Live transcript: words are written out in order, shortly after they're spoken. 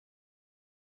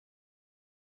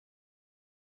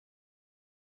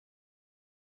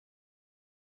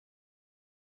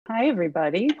Hi,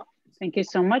 everybody. Thank you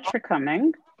so much for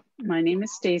coming. My name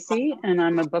is Stacy, and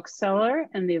I'm a bookseller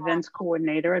and the events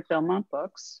coordinator at Belmont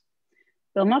Books.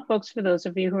 Belmont Books, for those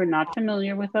of you who are not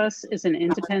familiar with us, is an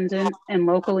independent and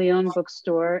locally owned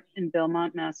bookstore in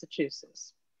Belmont,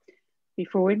 Massachusetts.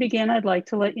 Before we begin, I'd like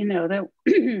to let you know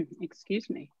that, excuse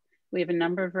me, we have a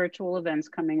number of virtual events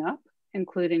coming up,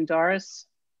 including Doris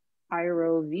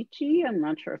Irovici, I'm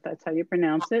not sure if that's how you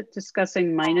pronounce it,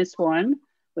 discussing Minus One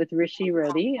with Rishi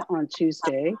Reddy on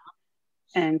Tuesday,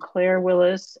 and Claire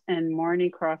Willis and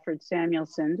Marnie Crawford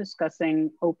Samuelson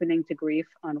discussing Opening to Grief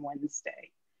on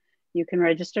Wednesday. You can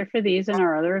register for these and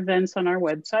our other events on our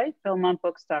website,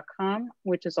 belmontbooks.com,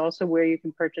 which is also where you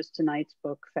can purchase tonight's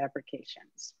book,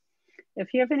 Fabrications.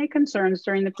 If you have any concerns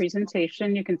during the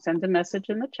presentation, you can send a message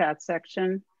in the chat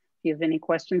section. If you have any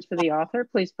questions for the author,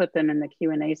 please put them in the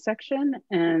Q&A section,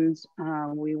 and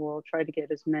we will try to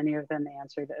get as many of them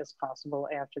answered as possible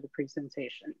after the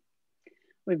presentation.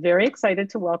 We're very excited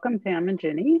to welcome Pam and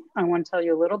Ginny. I want to tell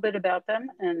you a little bit about them,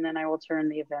 and then I will turn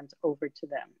the event over to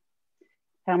them.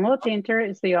 Pamela Painter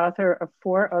is the author of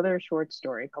 4 other short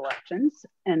story collections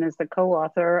and is the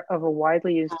co-author of a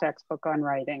widely used textbook on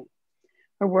writing.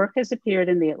 Her work has appeared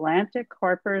in The Atlantic,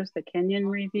 Harper's, The Kenyon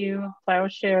Review,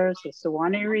 Plowshares, The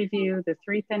Sewanee Review, The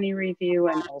Threepenny Review,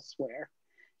 and elsewhere.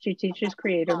 She teaches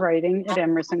creative writing at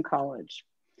Emerson College.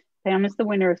 Pam is the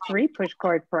winner of 3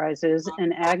 Pushcart Prizes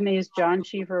and Agnes John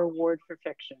Cheever Award for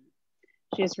Fiction.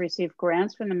 She has received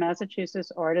grants from the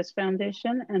Massachusetts Artists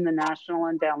Foundation and the National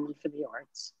Endowment for the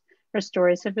Arts. Her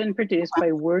stories have been produced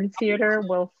by Word Theater,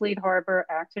 Wellfleet Harbor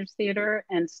Actors Theater,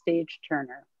 and Stage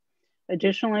Turner.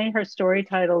 Additionally, her story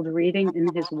titled Reading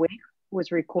in His Wake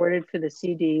was recorded for the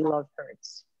CD Love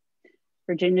Hurts.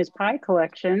 Virginia's Pye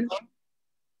collection,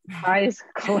 Pye's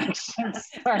collection,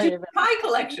 sorry. Pye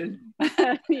collection.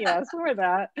 Yes, for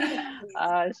that.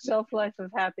 Shelf Life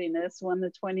of Happiness won the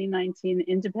 2019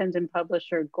 Independent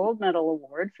Publisher Gold Medal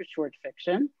Award for short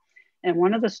fiction, and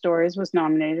one of the stories was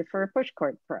nominated for a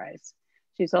Pushcart Prize.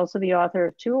 She's also the author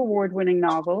of 2 award-winning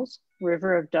novels,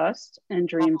 River of Dust and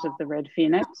Dreams of the Red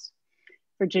Phoenix.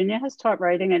 Virginia has taught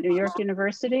writing at New York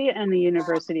University and the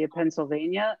University of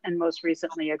Pennsylvania, and most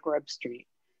recently at Grub Street.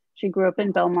 She grew up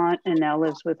in Belmont and now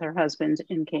lives with her husband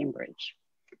in Cambridge.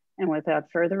 And without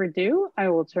further ado, I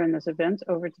will turn this event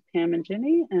over to Pam and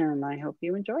Ginny, and I hope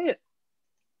you enjoy it.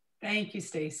 Thank you,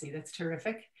 Stacy. That's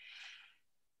terrific.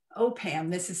 Oh,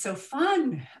 Pam, this is so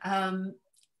fun.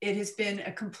 It has been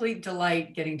a complete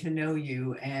delight getting to know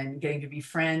you and getting to be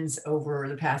friends over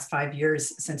the past 5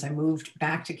 years since I moved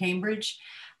back to Cambridge.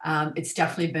 It's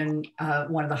definitely been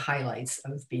one of the highlights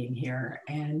of being here.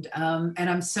 And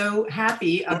I'm so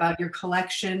happy about your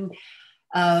collection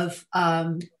of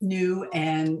new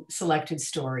and selected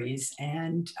stories,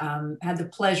 and had the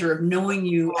pleasure of knowing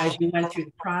you as you went through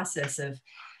the process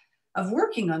of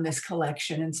working on this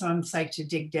collection. And so I'm psyched to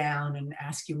dig down and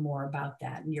ask you more about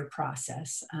that and your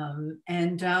process.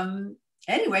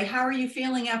 Anyway, how are you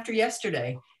feeling after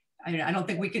yesterday? I don't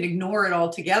think we can ignore it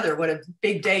altogether. What a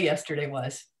big day yesterday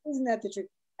was. Isn't that the truth?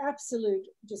 Absolute,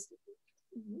 just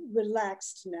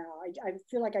relaxed now. I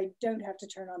feel like I don't have to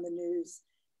turn on the news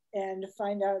and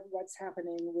find out what's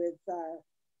happening with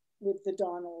the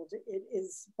Donald.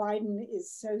 Biden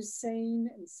is so sane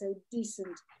and so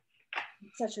decent,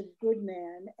 such a good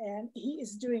man, and he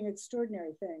is doing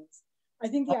extraordinary things. I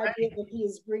think the idea that he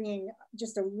is bringing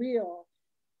just a real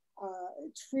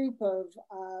troop of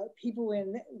people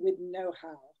in with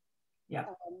know-how. Yeah.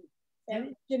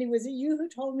 And Jenny, was it you who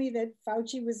told me that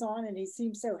Fauci was on and he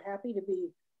seemed so happy to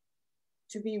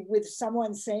be with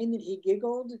someone saying that he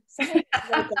giggled?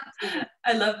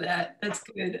 I love that. That's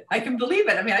good. I can believe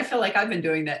it. I mean, I feel like I've been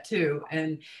doing that too,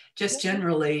 and just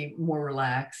generally more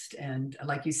relaxed. And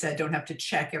like you said, don't have to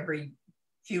check every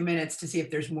few minutes to see if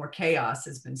there's more chaos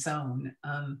has been sown.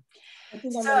 I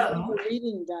think I'm going to get the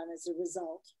reading done as a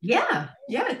result. Yeah,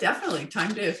 definitely.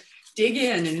 Time to dig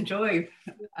in and enjoy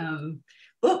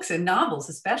books and novels,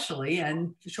 especially,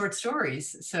 and short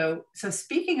stories. So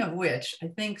speaking of which, I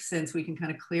think since we can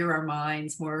kind of clear our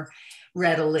minds more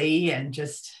readily and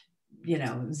just,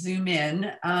 zoom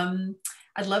in,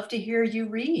 I'd love to hear you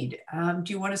read.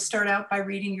 Do you want to start out by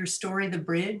reading your story, The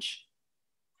Bridge?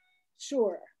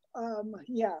 Sure.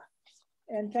 Yeah.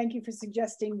 And thank you for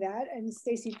suggesting that. And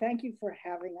Stacy, thank you for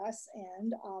having us.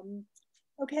 And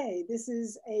okay, this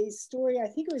is a story, I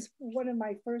think it was one of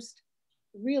my first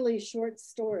really short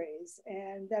stories.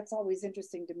 And that's always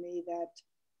interesting to me,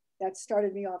 that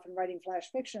started me off in writing flash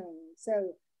fiction.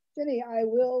 So Jenny, I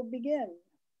will begin.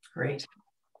 Great.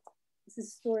 This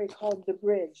is a story called The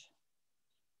Bridge.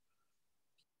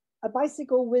 A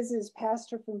bicycle whizzes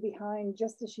past her from behind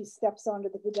just as she steps onto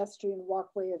the pedestrian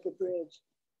walkway of the bridge.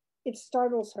 It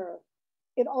startles her.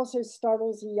 It also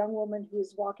startles a young woman who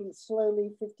is walking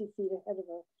slowly 50 feet ahead of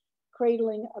her,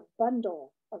 cradling a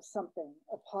bundle of something,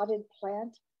 a potted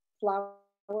plant,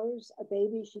 flowers, a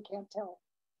baby, she can't tell.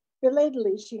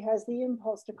 Belatedly, she has the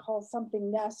impulse to call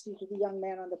something nasty to the young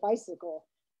man on the bicycle,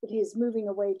 but he is moving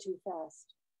away too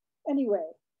fast. Anyway,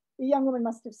 the young woman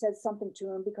must have said something to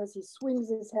him because he swings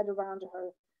his head around to her,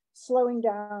 slowing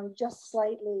down just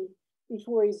slightly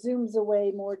before he zooms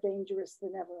away more dangerous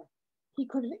than ever. He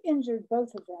could have injured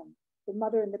both of them, the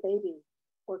mother and the baby,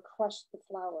 or crushed the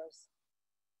flowers.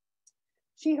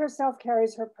 She herself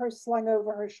carries her purse slung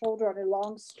over her shoulder on a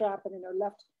long strap, and in her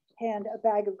left hand a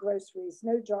bag of groceries,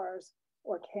 no jars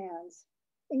or cans.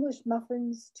 English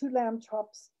muffins, 2 lamb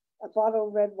chops, a bottle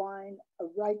of red wine, a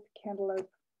ripe cantaloupe.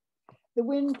 The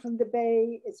wind from the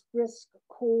bay is brisk,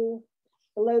 cool.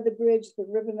 Below the bridge, the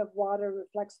ribbon of water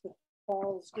reflects the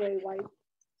fall's gray-white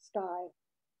sky.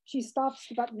 She stops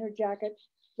to button her jacket,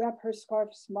 wrap her scarf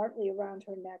smartly around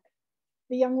her neck.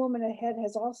 The young woman ahead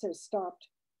has also stopped.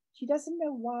 She doesn't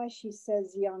know why she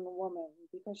says young woman,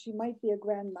 because she might be a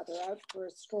grandmother out for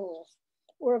a stroll,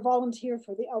 or a volunteer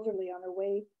for the elderly on her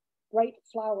way, with bright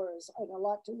flowers and a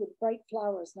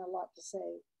lot to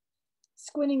say.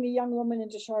 Squinting the young woman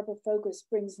into sharper focus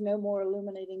brings no more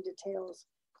illuminating details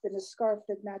than a scarf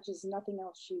that matches nothing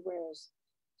else she wears.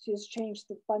 She has changed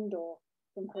the bundle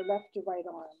from her left to right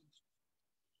arm.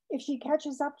 If she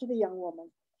catches up to the young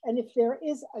woman, and if there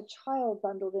is a child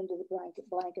bundled into the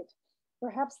blanket,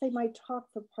 perhaps they might talk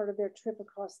for part of their trip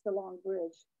across the long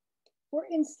bridge. For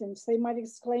instance, they might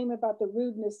exclaim about the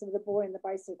rudeness of the boy in the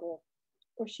bicycle,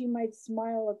 or she might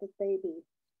smile at the baby.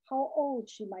 How old,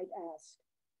 she might ask.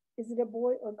 Is it a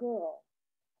boy or girl?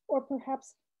 Or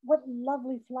perhaps, what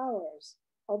lovely flowers,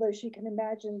 although she can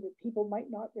imagine that people might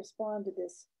not respond to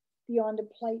this beyond a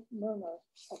polite murmur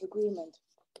of agreement,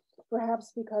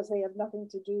 perhaps because they have nothing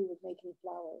to do with making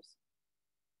flowers.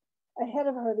 Ahead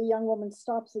of her, the young woman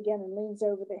stops again and leans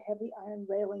over the heavy iron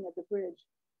railing of the bridge.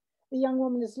 The young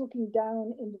woman is looking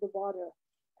down into the water,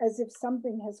 as if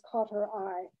something has caught her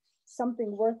eye,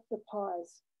 something worth the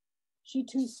pause. She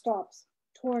too stops,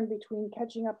 torn between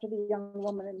catching up to the young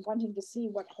woman and wanting to see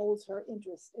what holds her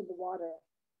interest in the water.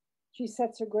 She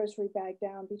sets her grocery bag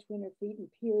down between her feet and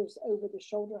peers over the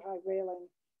shoulder-high railing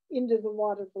into the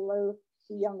water below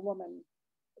the young woman.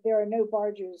 There are no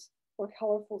barges or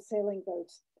colorful sailing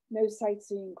boats, no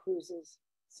sightseeing cruises.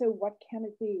 So what can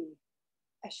it be?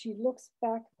 As she looks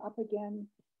back up again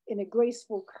in a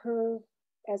graceful curve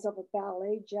as of a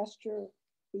ballet gesture,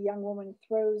 the young woman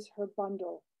throws her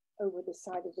bundle over the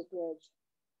side of the bridge.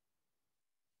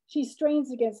 She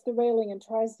strains against the railing and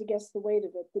tries to guess the weight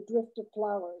of it, the drift of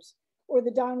flowers, or the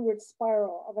downward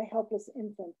spiral of a helpless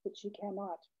infant, but she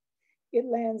cannot. It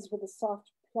lands with a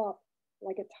soft plop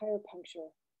like a tire puncture,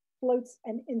 floats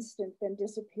an instant, then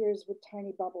disappears with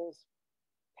tiny bubbles.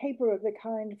 Paper of the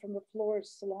kind from a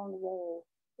florist's long roll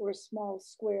or a small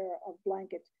square of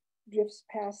blanket drifts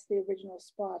past the original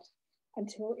spot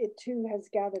until it too has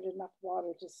gathered enough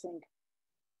water to sink.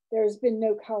 There has been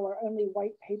no color, only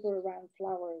white paper around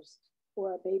flowers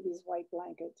or a baby's white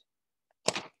blanket.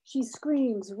 She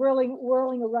screams,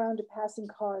 whirling around to passing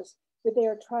cars, but they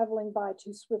are traveling by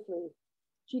too swiftly.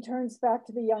 She turns back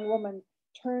to the young woman,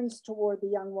 turns toward the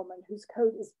young woman whose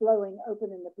coat is blowing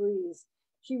open in the breeze.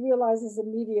 She realizes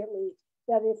immediately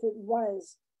that if it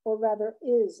was, or rather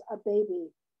is, a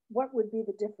baby, what would be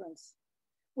the difference?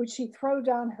 Would she throw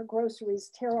down her groceries,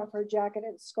 tear off her jacket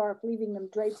and scarf, leaving them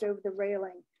draped over the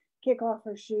railing, kick off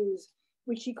her shoes?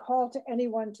 Would she call to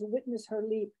anyone to witness her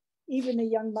leap, even a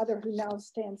young mother who now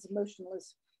stands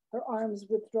motionless, her arms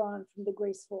withdrawn from the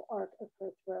graceful arc of her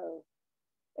throw?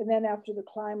 And then after the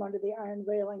climb onto the iron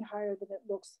railing higher than it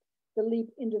looks, the leap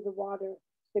into the water,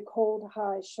 the cold,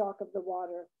 high shock of the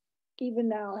water. Even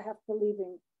now, half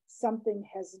believing something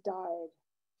has died,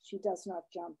 she does not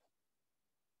jump.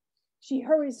 She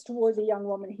hurries toward the young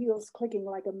woman, heels clicking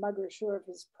like a mugger sure of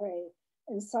his prey,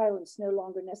 and silence no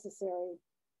longer necessary.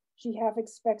 She half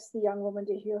expects the young woman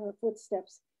to hear her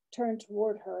footsteps turn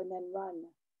toward her and then run.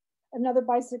 Another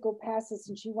bicycle passes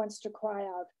and she wants to cry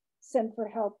out, send for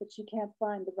help, but she can't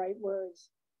find the right words.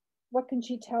 What can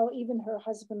she tell even her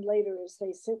husband later as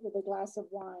they sit with a glass of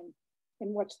wine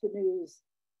and watch the news?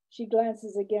 She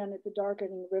glances again at the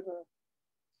darkening river.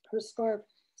 Her scarf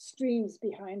streams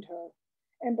behind her,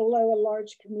 and below a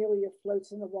large camellia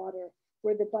floats in the water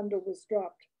where the bundle was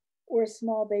dropped, or a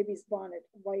small baby's bonnet,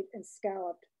 white and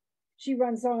scalloped. She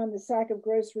runs on, the sack of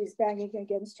groceries banging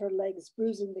against her legs,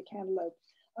 bruising the cantaloupe.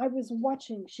 I was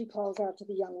watching, she calls out to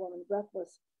the young woman,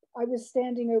 breathless. I was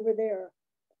standing over there.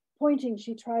 Pointing,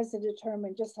 she tries to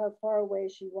determine just how far away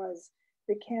she was,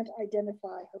 but can't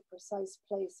identify her precise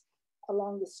place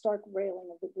along the stark railing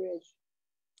of the bridge.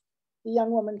 The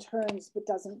young woman turns but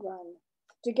doesn't run.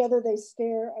 Together they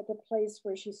stare at the place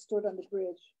where she stood on the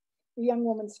bridge. The young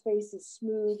woman's face is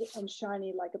smooth and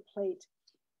shiny like a plate,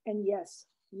 and yes,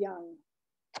 young.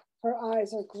 Her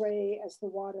eyes are gray as the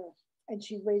water, and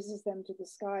she raises them to the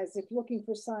sky as if looking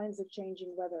for signs of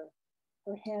changing weather.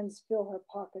 Her hands fill her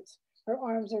pockets. Her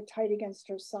arms are tight against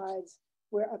her sides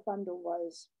where a bundle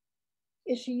was.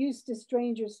 Is she used to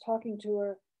strangers talking to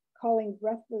her, calling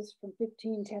breathless from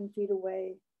 10 feet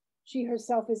away? She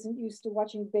herself isn't used to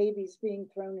watching babies being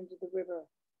thrown into the river,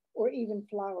 or even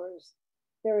flowers.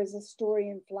 There is a story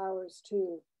in flowers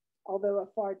too, although a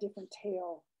far different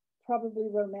tale, probably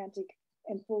romantic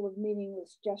and full of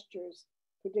meaningless gestures,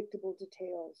 predictable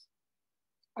details.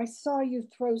 I saw you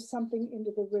throw something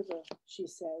into the river, she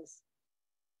says.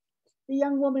 The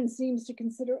young woman seems to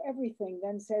consider everything,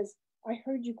 then says, I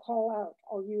heard you call out.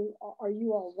 Are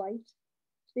you all right?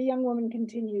 The young woman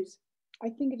continues, I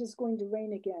think it is going to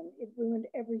rain again. It ruined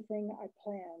everything I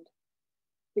planned.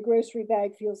 The grocery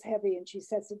bag feels heavy and she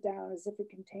sets it down as if it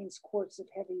contains quarts of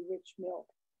heavy, rich milk.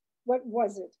 What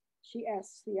was it? She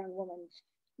asks the young woman.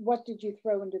 What did you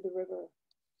throw into the river?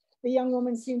 The young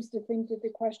woman seems to think that the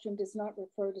question does not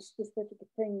refer to specific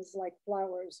things like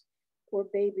flowers or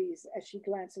babies as she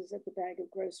glances at the bag of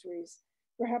groceries,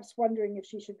 perhaps wondering if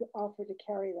she should offer to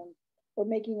carry them or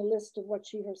making a list of what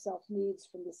she herself needs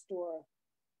from the store.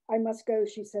 I must go,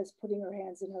 she says, putting her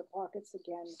hands in her pockets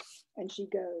again, and she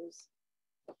goes.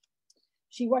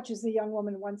 She watches the young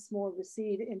woman once more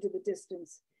recede into the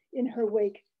distance. In her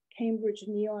wake, Cambridge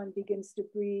neon begins to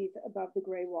breathe above the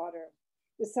gray water.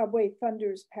 The subway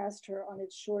thunders past her on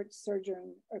its short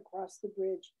sojourn across the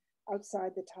bridge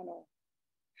outside the tunnel.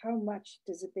 How much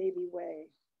does a baby weigh?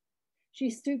 She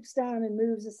stoops down and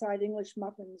moves aside English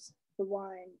muffins, the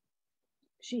wine.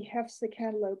 She hefts the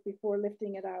cantaloupe before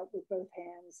lifting it out with both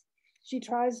hands. She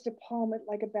tries to palm it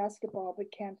like a basketball,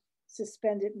 but can't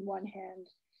suspend it in one hand.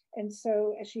 And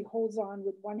so, as she holds on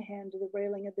with one hand to the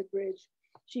railing of the bridge,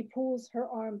 she pulls her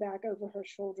arm back over her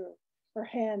shoulder, her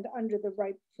hand under the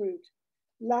ripe fruit.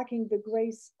 Lacking the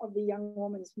grace of the young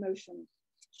woman's motion,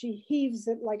 she heaves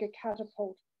it like a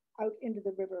catapult out into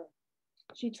the river.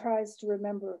 She tries to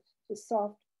remember the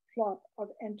soft plop of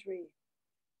entry,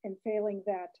 and failing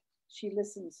that, she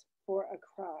listens for a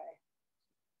cry.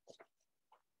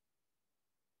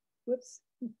 Whoops.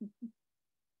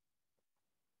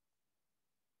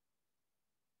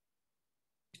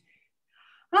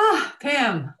 Ah,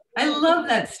 Pam, I love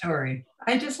that story.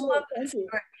 I just love that story.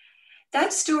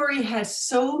 That story has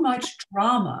so much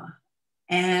drama,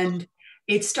 and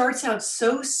it starts out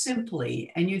so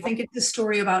simply, and you think it's a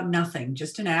story about nothing,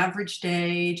 just an average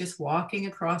day, just walking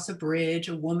across a bridge,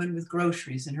 a woman with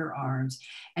groceries in her arms.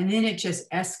 And then it just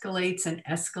escalates and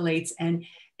escalates. And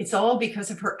it's all because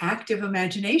of her active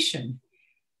imagination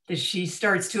that she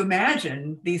starts to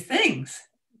imagine these things.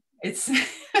 It's,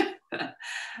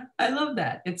 I love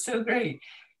that. It's so great.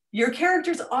 Your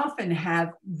characters often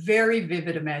have very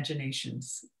vivid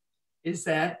imaginations. Is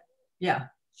that, yeah.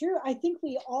 Sure, I think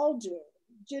we all do.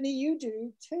 Jenny, you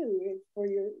do too for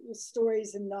your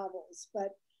stories and novels. But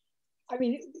I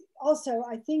mean, also,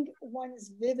 I think one's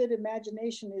vivid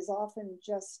imagination is often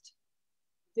just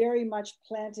very much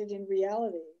planted in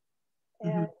reality.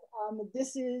 And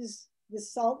this is the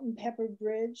Salt and Pepper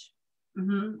Bridge,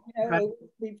 Right.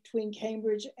 between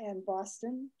Cambridge and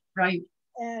Boston. Right.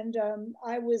 And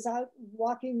I was out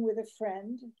walking with a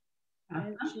friend,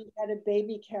 and she had a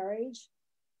baby carriage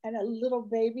and a little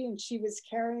baby, and she was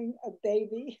carrying a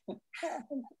baby.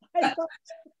 I thought,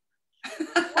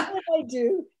 what would I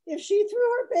do if she threw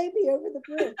her baby over the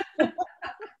bridge?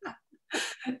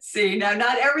 See, now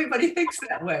not everybody thinks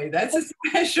that way. That's a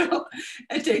special,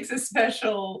 it takes a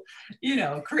special,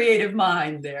 creative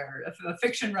mind there, a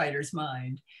fiction writer's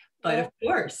mind. But of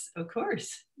course.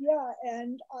 Yeah,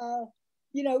 and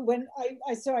when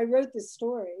I wrote this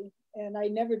story, and I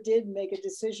never did make a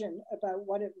decision about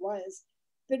what it was.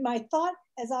 But my thought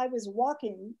as I was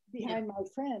walking behind my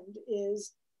friend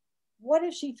is, what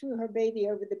if she threw her baby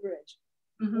over the bridge?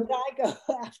 Would I go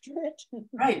after it?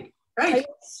 Right. I don't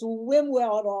swim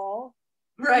well at all.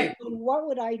 Right. And what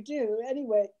would I do?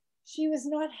 Anyway, she was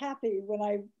not happy when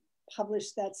I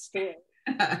published that story.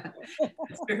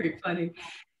 It's very funny.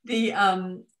 The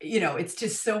it's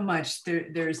just so much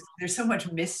there's so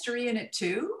much mystery in it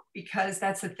too, because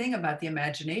that's the thing about the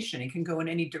imagination. It can go in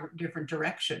any different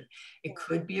direction. It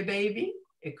could be a baby,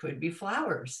 it could be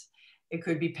flowers, it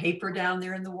could be paper down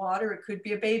there in the water, it could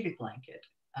be a baby blanket.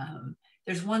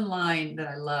 there's one line that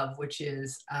I love, which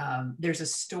is, there's a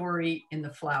story in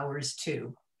the flowers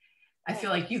too. I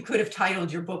feel like you could have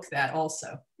titled your book that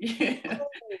also.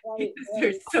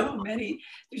 There's so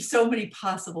many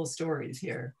possible stories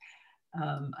here.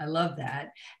 I love that.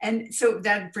 And so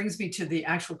that brings me to the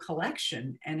actual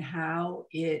collection and how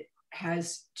it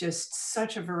has just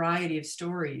such a variety of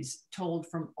stories told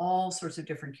from all sorts of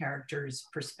different characters,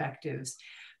 perspectives,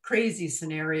 crazy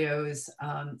scenarios.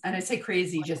 And I say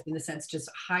crazy just in the sense, just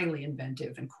highly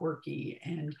inventive and quirky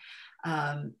and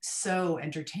so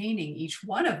entertaining, each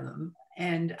one of them.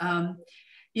 And,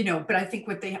 you know, but I think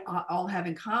what they all have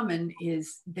in common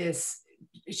is this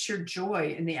sheer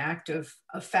joy in the act of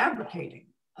fabricating,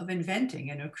 of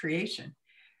inventing, and of creation.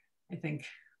 I think,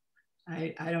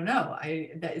 I don't know,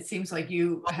 that it seems like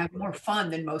you have more fun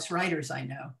than most writers I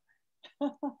know.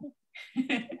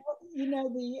 You know,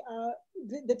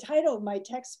 the title of my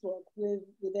textbook with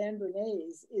Anne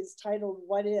Bernays is titled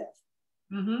 "What If,"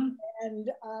 and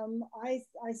I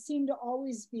seem to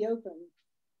always be open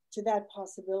to that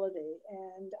possibility,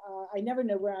 and I never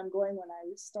know where I'm going when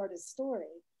I start a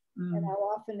story, and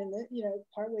I'll often, in the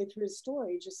partway through a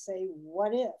story, just say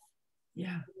 "What if?"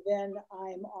 Yeah. And then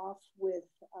I'm off with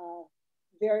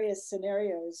various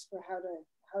scenarios for how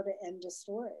to end a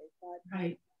story. But,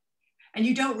 right. And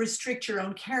you don't restrict your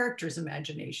own characters'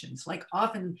 imaginations. Like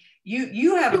often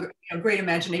you have a great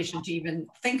imagination to even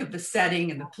think of the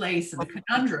setting and the place and the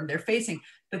conundrum they're facing,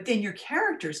 but then your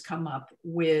characters come up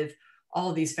with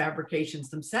all these fabrications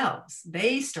themselves.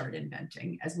 They start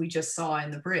inventing, as we just saw in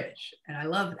the bridge. And I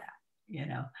love that, you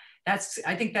know.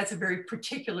 I think that's a very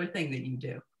particular thing that you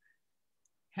do.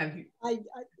 Have you?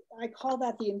 I call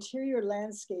that the interior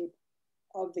landscape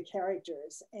of the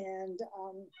characters. And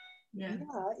yeah,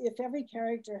 if every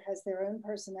character has their own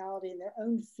personality and their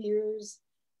own fears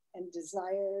and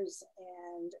desires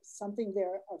and something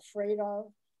they're afraid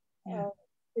of. For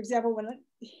example, when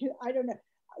I don't know,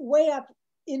 way up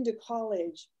into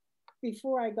college,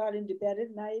 before I got into bed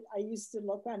at night, I used to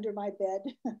look under my bed.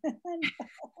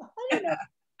 I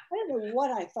don't know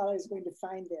what I thought I was going to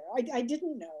find there. I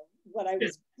didn't know what I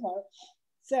was.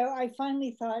 So I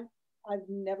finally thought, I've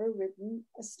never written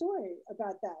a story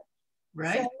about that.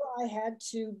 Right. So I had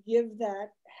to give that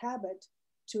habit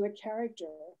to a character,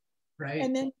 right,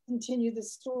 and then continue the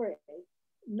story,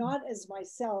 not as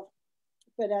myself,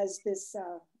 but as this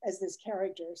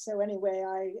character. So anyway,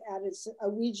 I added a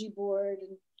Ouija board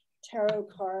and tarot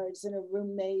cards and a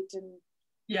roommate and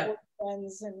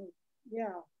friends, and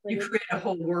you create a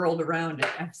whole world around it.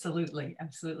 Absolutely,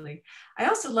 absolutely. I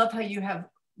also love how you have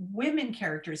women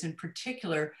characters in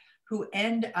particular who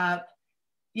end up,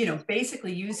 you know,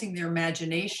 basically using their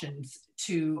imaginations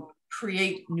to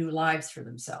create new lives for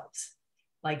themselves.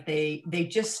 Like they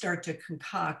just start to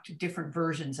concoct different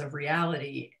versions of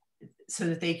reality so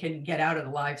that they can get out of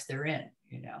the lives they're in,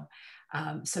 you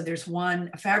know. So there's one,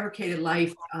 A Fabricated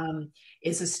Life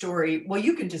is a story, well,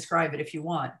 you can describe it if you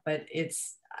want, but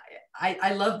it's,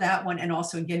 I love that one. And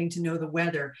also in Getting to Know the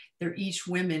Weather, they're each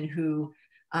women who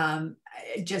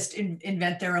just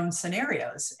invent their own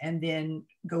scenarios and then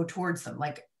go towards them.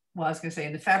 Like, well, I was gonna say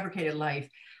in The Fabricated Life,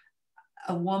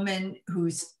 a woman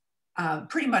who's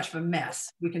pretty much of a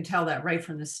mess. We can tell that right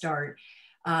from the start.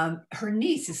 Her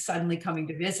niece is suddenly coming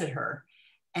to visit her.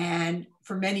 And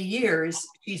for many years,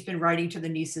 she's been writing to the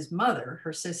niece's mother,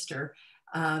 her sister,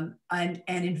 and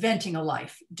inventing a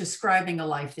life, describing a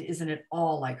life that isn't at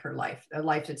all like her life, a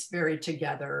life that's very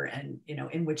together and, you know,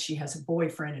 in which she has a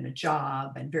boyfriend and a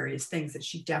job and various things that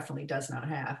she definitely does not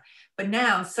have. But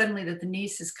now suddenly that the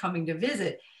niece is coming to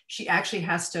visit, she actually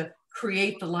has to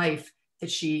create the life that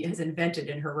she has invented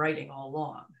in her writing all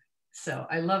along. So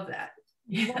I love that.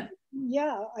 Yeah.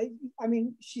 Yeah. I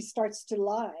mean, she starts to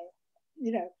lie.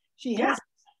 You know, she has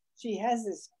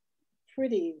this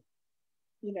pretty,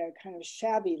 you know, kind of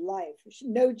shabby life.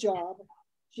 No job.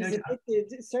 She's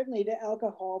addicted certainly to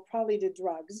alcohol, probably to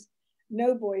drugs.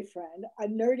 No boyfriend, a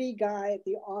nerdy guy at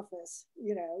the office,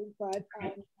 you know, but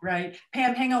right.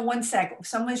 Pam, hang on one sec.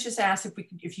 Someone's just asked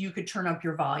if you could turn up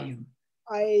your volume.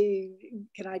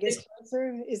 Can I get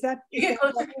closer? Is that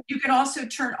closer? You can also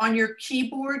turn on your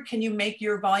keyboard. Can you make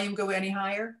your volume go any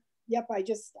higher? Yep, I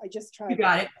just tried. You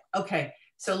got it. Okay.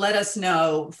 So let us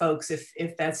know, folks,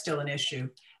 if that's still an issue.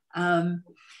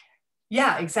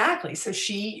 Yeah, exactly. So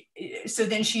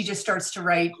then she just starts to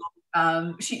write.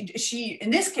 She in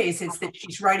this case, it's that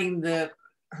she's writing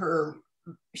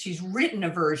she's written a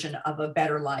version of a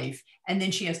better life, and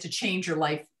then she has to change her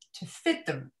life to fit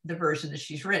the version that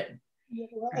she's written. Yeah,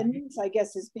 well, right. A niece, I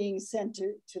guess, is being sent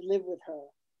to live with her.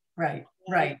 Right,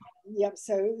 right. Yep.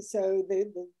 So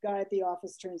the guy at the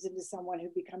office turns into someone who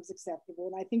becomes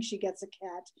acceptable. And I think she gets a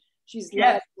cat. She's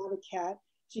Yeah. lied about a cat.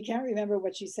 She can't remember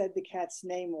what she said the cat's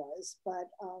name was, but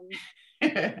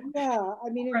yeah, I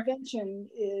mean, invention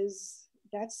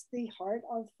that's the heart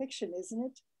of fiction, isn't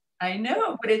it? I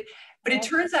know, but it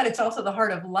turns out it's also the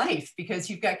heart of life, because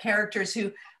you've got characters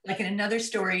who, like in another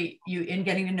story, in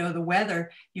Getting to Know the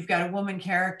Weather, you've got a woman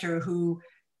character who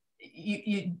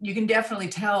you can definitely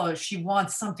tell she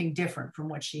wants something different from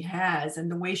what she has. And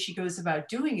the way she goes about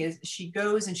doing is she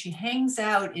goes and she hangs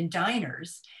out in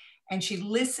diners and she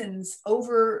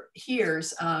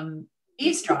overhears,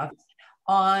 eavesdrops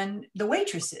on the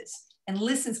waitresses and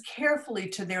listens carefully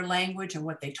to their language and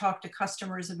what they talk to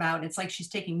customers about. And it's like she's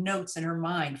taking notes in her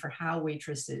mind for how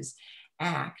waitresses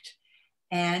act.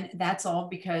 And that's all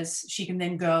because she can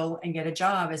then go and get a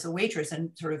job as a waitress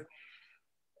and sort of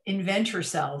invent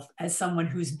herself as someone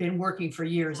who's been working for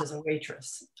years as a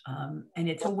waitress. And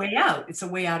it's a way out. It's a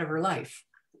way out of her life.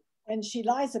 And she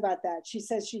lies about that. She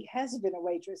says she has been a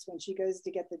waitress when she goes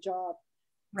to get the job.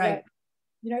 Right. But,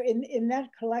 you know, in that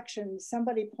collection,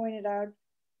 somebody pointed out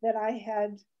that I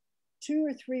had 2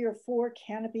 or 3 or 4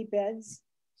 canopy beds.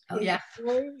 Oh, yeah.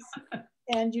 Stories.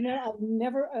 And, you know, I've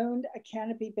never owned a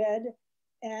canopy bed.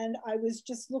 And I was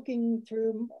just looking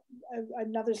through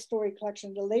another story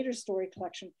collection, the later story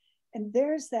collection, and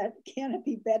there's that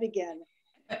canopy bed again.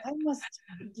 I must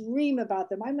dream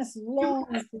about them. I must long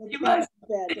for the canopy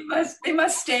bed. They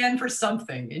must stand for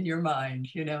something in your mind.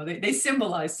 You know, they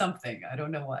symbolize something. I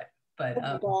don't know what, but oh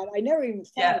my God, I never even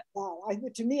thought of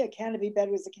that. To me, a canopy bed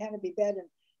was a canopy bed, and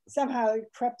somehow it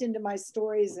crept into my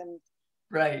stories. And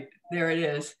right, there it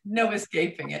is. No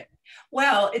escaping it.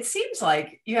 Well, it seems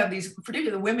like you have these,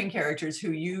 particularly the women characters,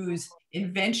 who use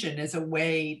invention as a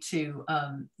way to,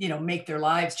 you know, make their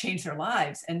lives, change their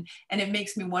lives. And it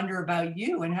makes me wonder about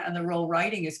you and how the role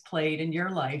writing is played in your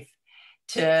life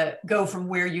to go from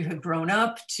where you have grown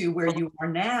up to where you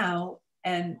are now.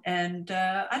 And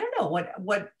I don't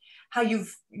know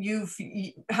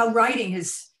how writing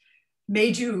has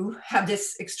made you have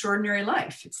this extraordinary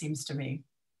life, it seems to me.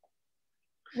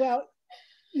 Well,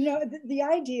 you know, the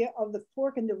idea of the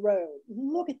fork in the road,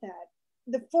 look at that.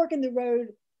 The fork in the road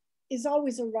is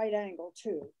always a right angle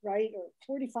too, right? Or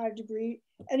 45 degree.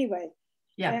 Anyway,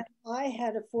 yeah. And I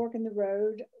had a fork in the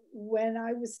road when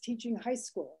I was teaching high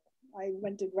school. I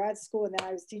went to grad school and then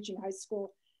I was teaching high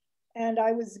school. And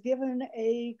I was given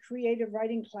a creative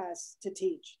writing class to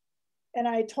teach. And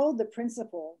I told the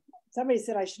principal, somebody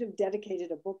said I should have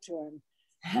dedicated a book to him.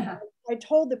 I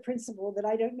told the principal that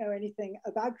I don't know anything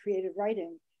about creative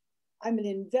writing. I'm an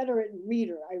inveterate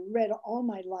reader. I read all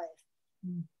my life,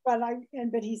 but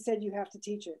he said you have to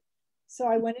teach it. So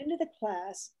I went into the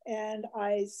class and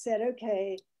I said,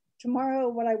 okay, tomorrow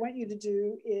what I want you to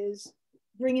do is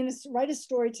write a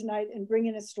story tonight and bring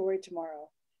in a story tomorrow.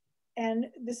 And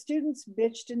the students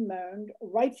bitched and moaned,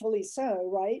 rightfully so,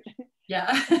 right?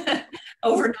 Yeah.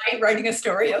 Overnight writing a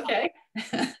story, okay.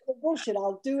 Bullshit,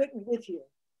 I'll do it with you.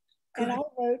 Good. And I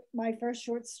wrote my first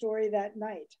short story that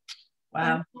night.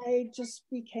 Wow. And I just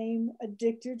became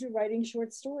addicted to writing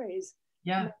short stories.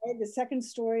 Yeah. The second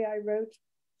story I wrote,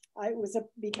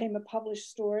 became a published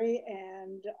story.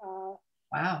 And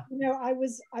wow. You know, I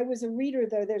was a reader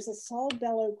though. There's a Saul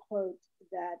Bellow quote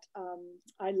that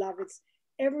I love. It's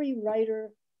every writer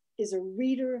is a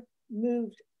reader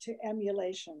moved to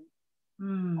emulation.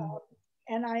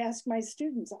 And I ask my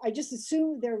students, I just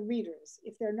assume they're readers.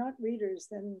 If they're not readers,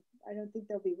 then I don't think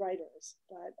they'll be writers.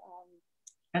 But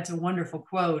that's a wonderful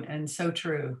quote and so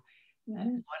true.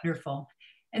 Wonderful.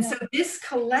 And so this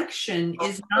collection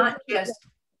is not just,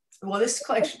 well, this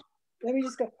collection. Let me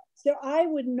just go. So I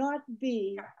would not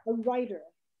be a writer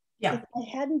if I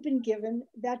hadn't been given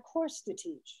that course to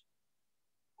teach.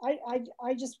 I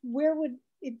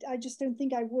just don't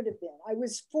think I would have been. I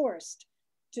was forced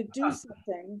to do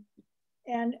something.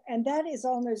 And that is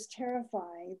almost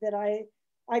terrifying that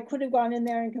I could have gone in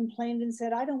there and complained and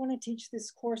said, I don't want to teach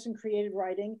this course in creative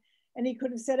writing. And he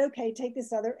could have said, okay, take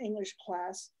this other English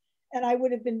class. And I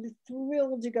would have been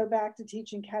thrilled to go back to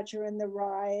teaching Catcher in the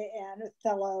Rye and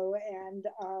Othello. And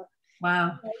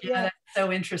wow, yeah, that's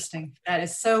so interesting. That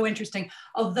is so interesting.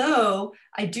 Although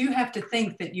I do have to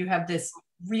think that you have this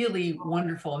really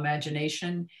wonderful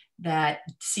imagination that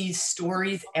sees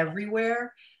stories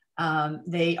everywhere.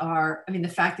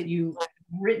 The fact that you've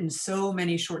written so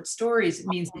many short stories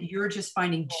means that you're just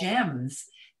finding gems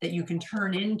that you can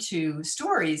turn into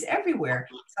stories everywhere.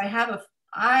 So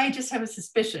I just have a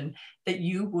suspicion that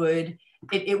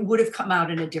it would have come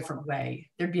out in a different way.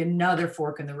 There'd be another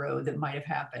fork in the road that might have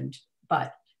happened,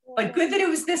 but But good that it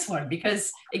was this one,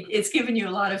 because it's given you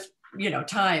a lot of,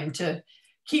 time to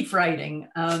keep writing.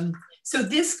 So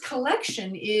this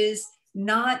collection is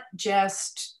not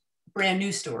just brand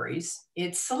new stories,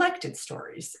 it's selected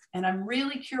stories. And I'm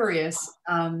really curious,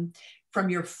 from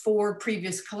your 4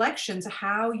 previous collections,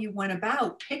 how you went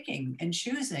about picking and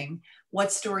choosing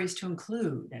what stories to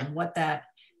include and what that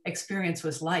experience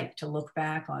was like to look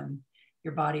back on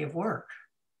your body of work.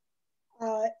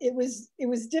 It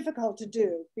was difficult to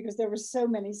do because there were so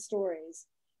many stories.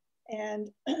 And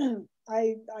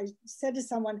I said to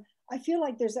someone, I feel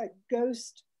like there's a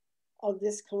ghost of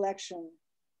this collection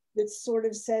that sort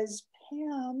of says,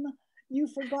 Pam, you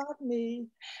forgot me.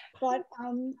 But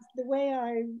the way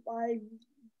I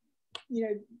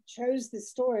chose the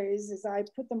stories is I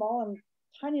put them all on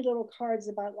tiny little cards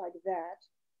about like that.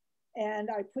 And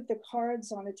I put the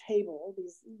cards on a table.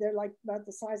 They're like about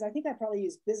the size, I think I probably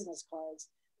used business cards,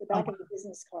 the back of the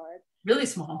business card. Really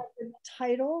small. The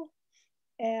title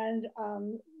and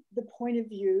the point of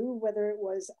view, whether it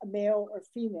was a male or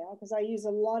female, because I use a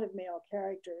lot of male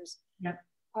characters. Yep.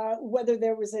 Whether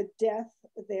there was a death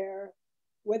there,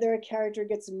 whether a character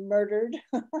gets murdered.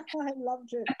 I love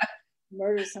to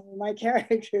murder some of my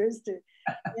characters,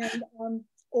 and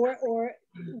or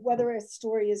whether a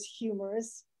story is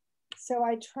humorous. So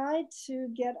I tried to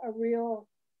get a real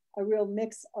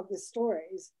mix of the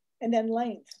stories, and then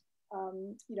length. How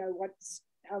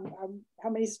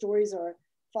many stories are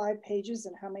 5 pages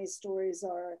and how many stories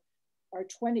are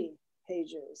 20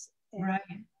 pages. Right.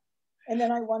 And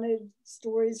then I wanted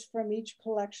stories from each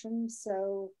collection.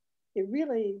 So it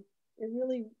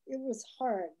was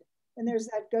hard. And there's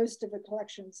that ghost of a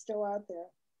collection still out there.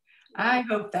 I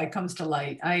hope that comes to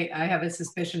light. I have a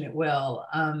suspicion it will.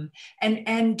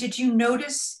 And did you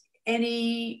notice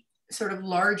any sort of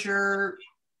larger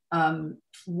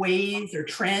ways or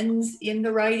trends in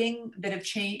the writing that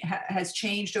has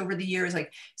changed over the years?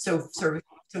 Like, so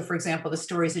for example, the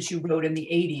stories that you wrote in the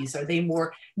 80s, are they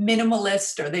more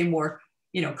minimalist? Are they more,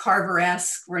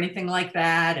 Carver-esque or anything like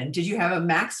that? And did you have a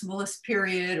maximalist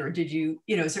period, or did you,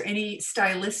 is there any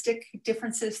stylistic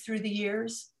differences through the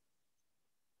years?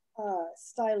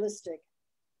 Stylistic.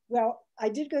 Well, I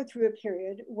did go through a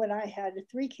period when I had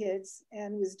 3 kids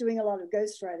and was doing a lot of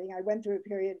ghostwriting. I went through a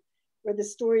period where the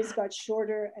stories got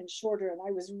shorter and shorter, and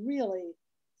I was really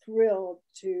thrilled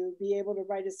to be able to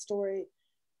write a story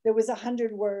that was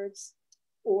 100 words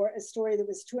or a story that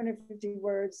was 250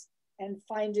 words and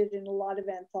find it in a lot of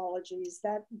anthologies.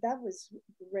 That was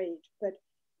great. But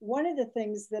one of the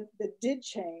things that did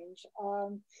change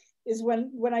is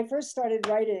when I first started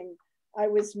writing, I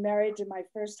was married to my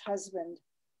first husband,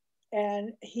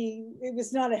 and it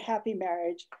was not a happy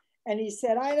marriage. And he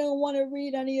said, I don't want to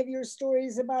read any of your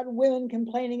stories about women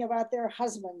complaining about their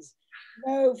husbands.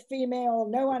 No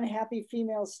unhappy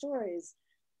female stories.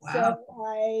 Wow. So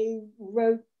I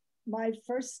wrote my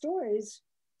first stories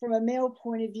from a male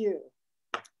point of view.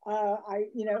 A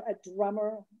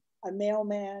drummer, a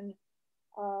mailman,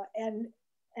 and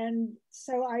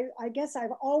so I guess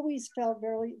I've always felt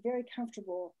very, very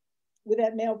comfortable with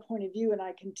that male point of view, and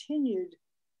I continued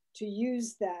to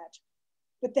use that.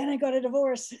 But then I got a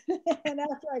divorce. And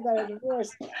after I got a divorce,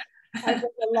 I wrote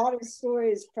a lot of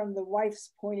stories from the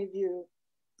wife's point of view.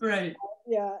 Right.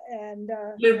 Yeah, and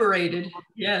liberated,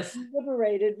 yes.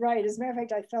 Liberated, right. As a matter of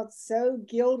fact, I felt so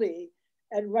guilty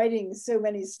at writing so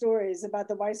many stories about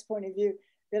the wife's point of view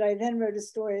that I then wrote a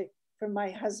story from my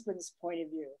husband's point of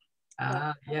view.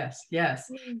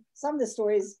 Yes. Some of the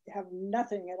stories have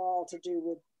nothing at all to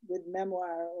do with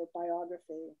memoir or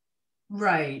biography.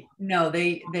 Right. No,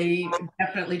 they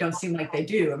definitely don't seem like they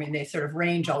do. I mean, they sort of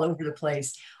range all over the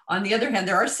place. On the other hand,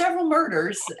 there are several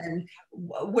murders and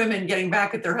women getting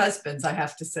back at their husbands, I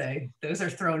have to say. Those are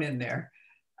thrown in there.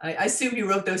 I assume you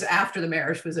wrote those after the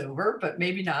marriage was over, but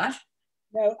maybe not.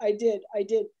 No, I did.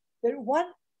 But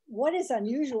what is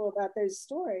unusual about those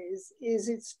stories is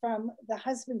it's from the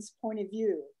husband's point of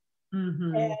view.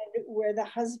 Mm-hmm. And where the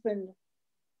husband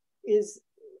is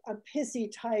a pissy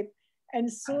type and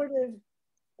sort of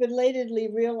belatedly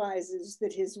realizes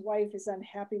that his wife is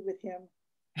unhappy with him,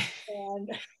 and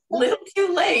a little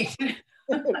too late.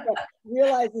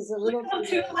 Realizes a little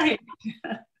too late.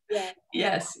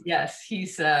 Yeah. Yes.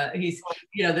 He's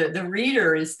the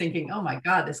reader is thinking, oh my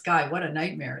God, this guy, what a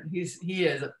nightmare. He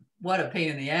is, what a pain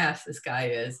in the ass this guy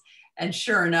is. And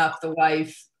sure enough, the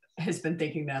wife has been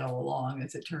thinking that all along,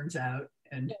 as it turns out.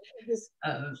 And pushes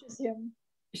him.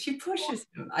 She pushes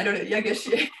him. I don't know. I guess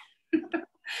she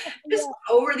just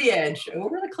over the edge,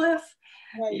 over the cliff.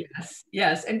 Right.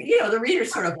 Yes. And the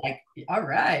reader's sort of like, all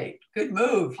right, good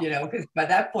move, because by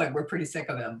that point we're pretty sick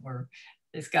of him.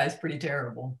 This guy's pretty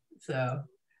terrible. So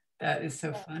That is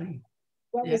so funny.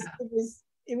 What Yeah.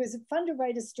 it was fun to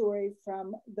write a story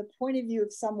from the point of view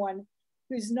of someone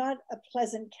who's not a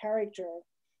pleasant character.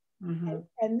 Mm-hmm.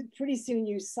 And pretty soon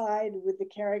you side with the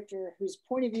character whose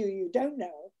point of view you don't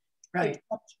know. Right.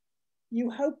 You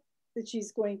hope that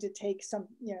she's going to take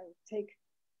take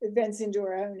events into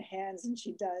her own hands, and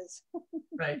she does.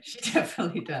 Right, she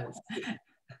definitely does.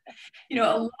 You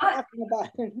know, a lot. About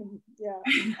it.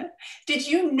 Yeah. Did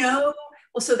you know?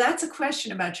 Well, so that's a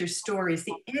question about your stories.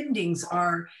 The endings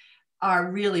are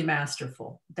really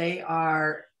masterful. They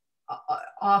are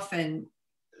often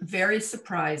very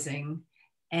surprising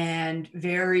and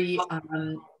very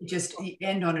just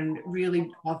end on a really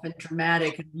often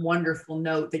dramatic and wonderful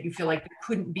note that you feel like there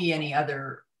couldn't be any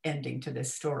other ending to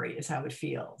this story, is how it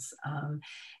feels.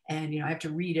 And, you know, I have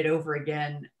to read it over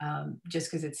again just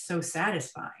because it's so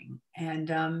satisfying. And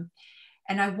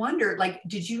I wonder, like,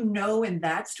 did you know in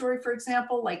that story, for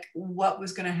example, like what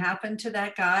was going to happen to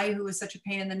that guy who was such a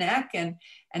pain in the neck, and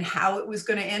how it was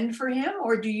going to end for him?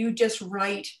 Or do you just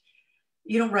write,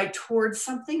 you don't write towards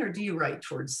something, or do you write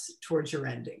towards your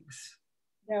endings?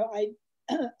 No,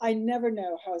 I never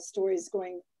know how a story is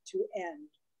going to end.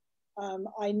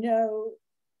 I know,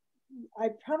 I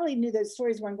probably knew those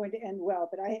stories weren't going to end well,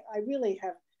 but I really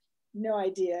have no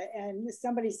idea. And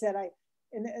somebody said,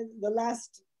 in the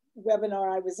last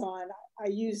webinar I was on, I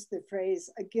used the phrase,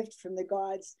 a gift from the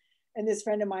gods. And this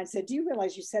friend of mine said, do you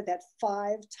realize you said that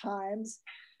 5 times?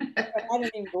 I don't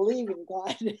even believe in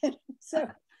God.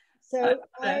 So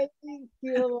I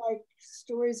feel like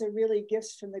stories are really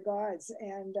gifts from the gods.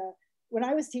 And when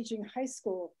I was teaching high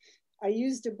school, I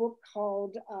used a book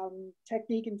called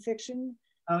Technique in Fiction.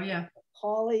 Oh, yeah.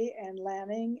 Hawley and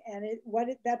Lanning. And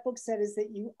that book said is that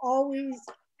you always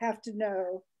have to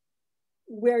know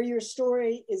where your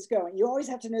story is going. You always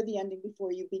have to know the ending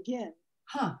before you begin.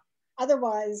 Huh.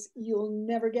 Otherwise, you'll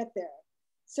never get there.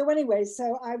 So anyway,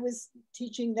 so I was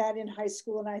teaching that in high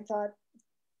school, and I thought,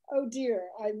 oh dear,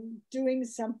 I'm doing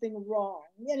something wrong.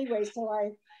 Anyway, so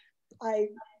I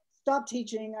stopped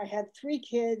teaching. I had 3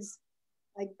 kids.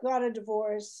 I got a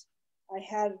divorce. I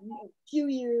had a few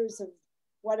years of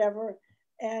whatever.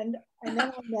 And then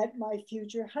I met my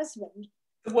future husband.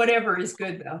 Whatever is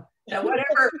good, though. That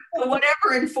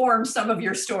whatever informs some of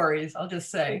your stories, I'll just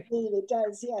say. Indeed, it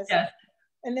does, yes. Yeah.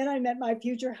 And then I met my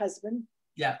future husband.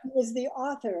 Yeah. He was the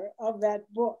author of that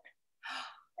book.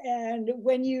 And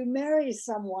when you marry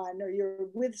someone or you're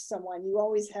with someone, you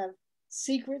always have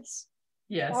secrets.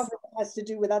 Yes. Often it has to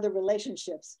do with other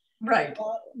relationships. Right.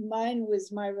 Mine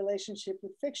was my relationship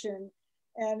with fiction.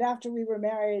 And after we were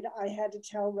married, I had to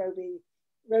tell Roby,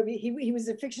 he was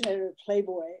a fiction editor at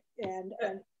Playboy,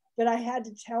 but I had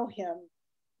to tell him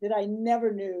that I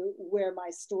never knew where my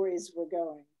stories were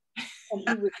going. And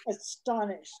he was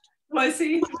astonished. Was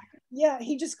he? Yeah,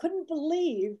 he just couldn't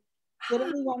believe that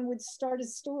anyone would start a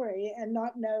story and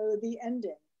not know the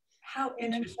ending. How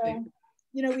interesting. And,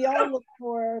 you know, we all look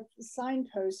for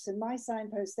signposts, and my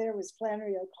signpost there was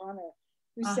Flannery O'Connor,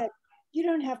 who said, you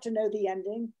don't have to know the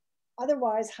ending.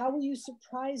 Otherwise, how will you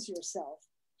surprise yourself?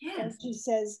 Yes. And she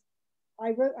says,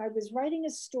 I was writing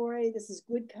a story, this is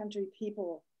Good Country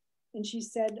People. And she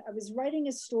said, I was writing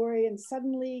a story and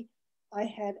suddenly I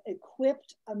had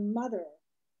equipped a mother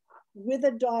with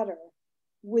a daughter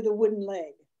with a wooden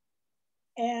leg.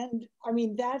 And I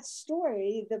mean, that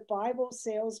story, the Bible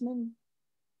salesman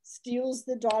steals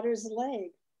the daughter's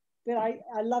leg. But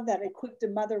I love that, equipped a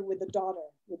mother with a daughter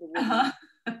with a wooden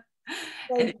leg.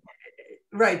 So,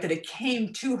 right, that it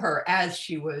came to her as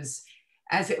it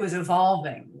was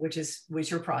evolving, which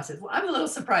was your process. Well, I'm a little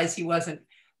surprised he wasn't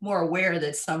more aware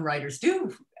that some writers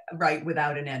do write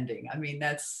without an ending. I mean,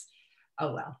 that's,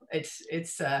 oh well,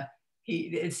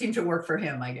 it seemed to work for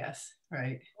him, I guess,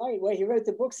 right? Right, well, he wrote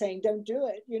the book saying, don't do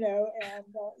it, you know, and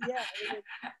yeah.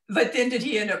 But then did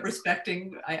he end up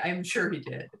respecting, I'm sure he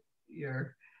did,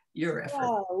 your effort?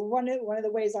 Yeah, one of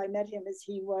the ways I met him is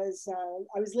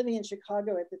I was living in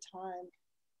Chicago at the time,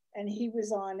 and he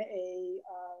was on a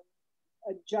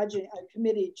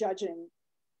committee judging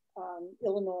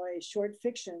Illinois short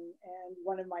fiction, and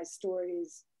one of my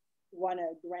stories won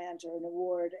a grant or an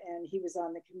award, and he was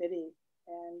on the committee,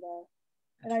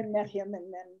 and I met him,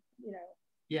 and then, you know,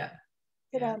 yeah,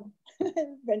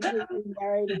 eventually we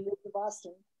married and moved to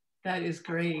Boston. That is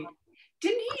great.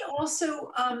 Didn't he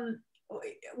also,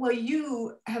 well,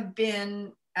 you have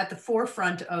been at the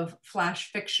forefront of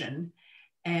flash fiction,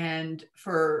 and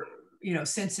for, you know,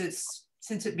 since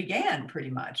it began pretty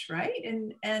much, right?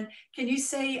 And can you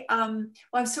say, well,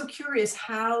 I'm so curious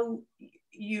how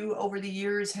you over the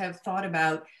years have thought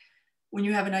about when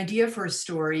you have an idea for a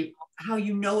story, how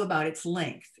you know about its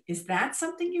length. Is that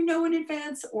something you know in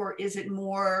advance, or is it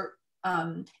more,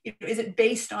 is it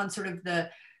based on sort of the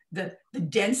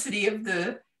density of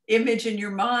the image in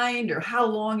your mind, or how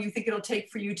long you think it'll take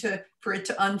for it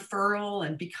to unfurl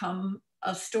and become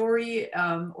a story,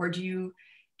 or do you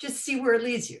just see where it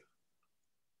leads you?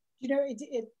 You know,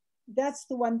 that's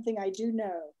the one thing I do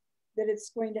know, that it's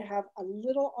going to have a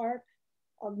little arc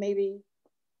of maybe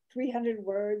 300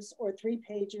 words or 3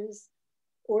 pages,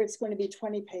 or it's going to be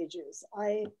 20 pages.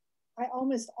 I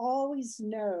almost always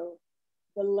know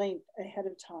the length ahead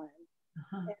of time.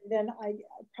 And then I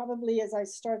probably, as I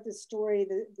start the story,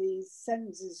 the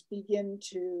sentences begin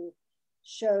to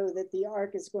show that the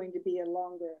arc is going to be a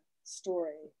longer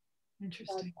story.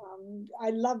 Interesting. But,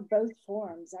 I love both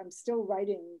forms. I'm still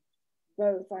writing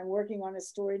both. I'm working on a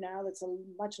story now that's a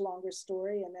much longer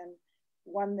story, and then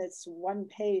one that's 1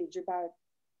 page about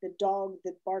the dog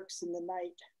that barks in the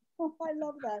night. Oh, I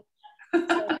love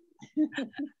that.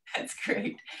 That's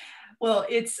great. Well,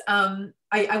 it's,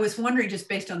 I was wondering, just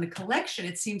based on the collection,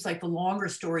 it seems like the longer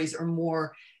stories are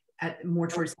more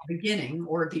towards the beginning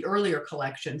or the earlier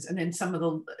collections. And then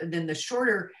then the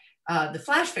shorter, the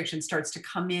flash fiction starts to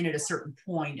come in at a certain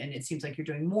point, and it seems like you're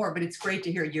doing more, but it's great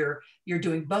to hear you're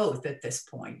doing both at this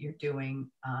point. You're doing,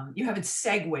 you haven't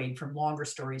segued from longer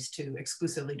stories to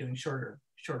exclusively doing shorter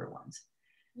ones.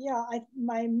 Yeah,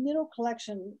 my middle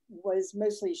collection was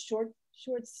mostly short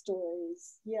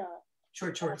stories. Yeah.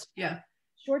 Shorts, yeah.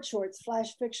 Shorts,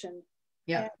 flash fiction.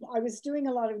 Yeah. And I was doing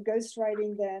a lot of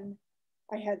ghostwriting then.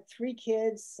 I had 3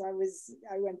 kids. I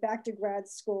went back to grad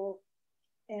school,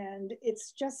 and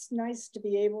it's just nice to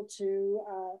be able to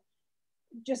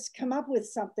just come up with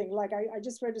something. Like I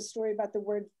just read a story about the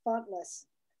word thoughtless.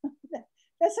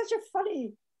 That's such a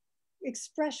funny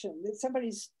expression, that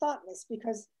somebody's thoughtless,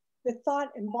 because the thought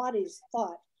embodies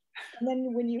thought. And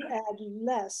then when you add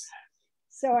less.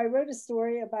 So I wrote a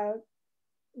story about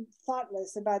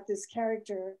thoughtless, about this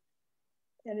character,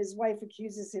 and his wife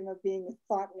accuses him of being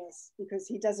thoughtless because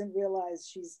he doesn't realize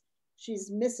she's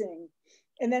missing.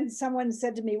 And then someone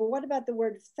said to me, well, what about the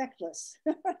word feckless?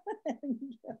 I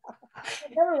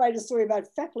never write a story about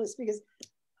feckless, because,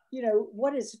 you know,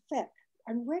 what is feck?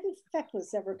 And where did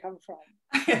feckless ever come from?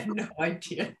 I have no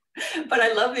idea. But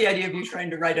I love the idea of you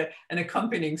trying to write an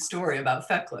accompanying story about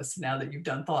feckless now that you've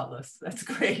done thoughtless. That's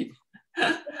great.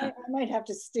 I might have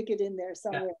to stick it in there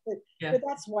somewhere, but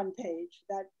that's 1 page,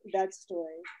 that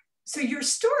story. So your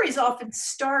stories often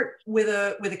start with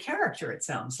a character, it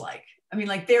sounds like. I mean,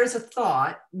 like there's a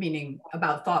thought, meaning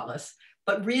about thoughtless,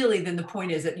 but really then the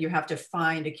point is that you have to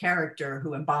find a character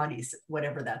who embodies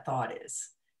whatever that thought is.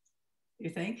 You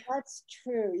think? That's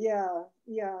true. Yeah.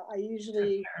 I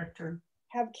usually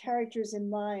have characters in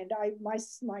mind.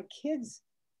 My kids,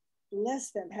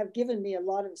 bless them, have given me a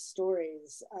lot of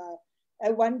stories.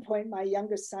 At one point, my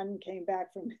younger son came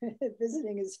back from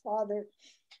visiting his father,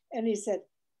 and he said,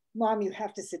 Mom, you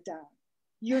have to sit down.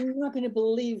 You're not going to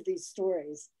believe these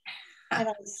stories. And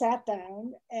I sat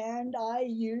down and I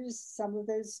used some of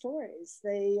those stories.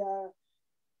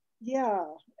 Yeah.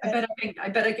 I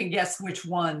bet I can guess which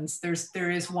ones.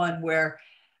 There is one where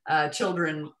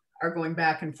children are going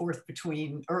back and forth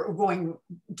between, or going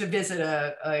to visit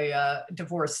a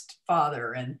divorced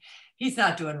father, and he's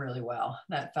not doing really well,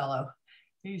 that fellow.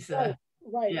 He's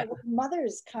right. Yeah.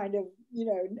 Mothers kind of, you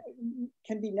know,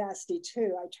 can be nasty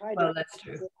too. I tried to that's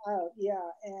true. It out. Yeah.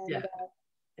 And yeah.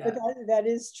 But that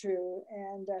is true.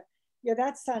 And yeah,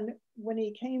 that son, when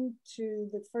he came to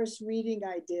the first reading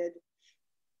I did,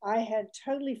 I had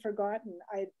totally forgotten.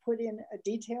 I had put in a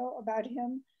detail about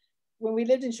him. When we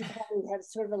lived in Chicago, we had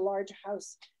sort of a large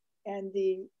house, and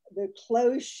the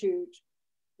clothes chute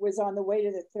was on the way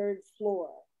to the 3rd floor.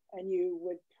 And you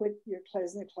would put your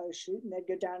clothes in the clothes chute, and they'd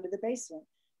go down to the basement,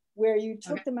 where you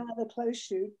took them out of the clothes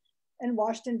chute and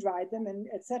washed and dried them, and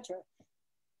etc.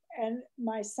 And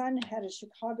my son had a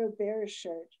Chicago Bears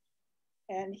shirt,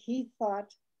 and he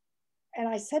thought, and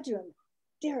I said to him,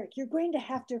 Derek, you're going to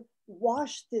have to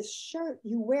wash this shirt.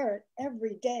 You wear it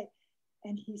every day.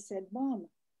 And he said, Mom,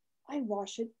 I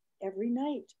wash it every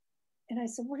night. And I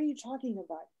said, what are you talking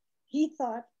about? He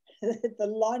thought that the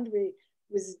laundry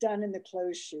was done in the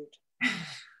clothes chute.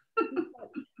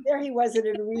 There he was at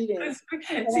a reading.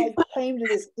 And I claimed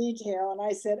this detail, and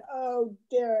I said, oh,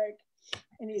 Derek.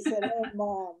 And he said, oh,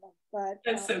 Mom. But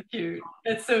that's so cute.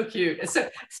 That's so cute. So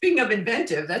speaking of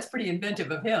inventive, that's pretty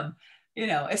inventive of him. You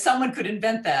know, if someone could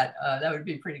invent that, that would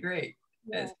be pretty great.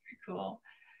 Yeah. That's pretty cool.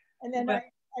 And then I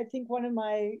think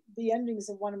the endings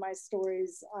of one of my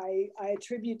stories, I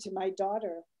attribute to my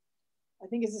daughter. I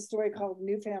think it's a story called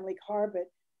New Family Car,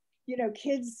 but you know,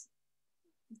 kids,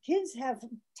 kids have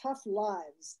tough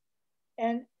lives,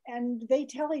 and they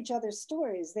tell each other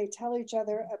stories. They tell each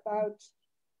other about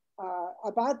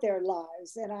their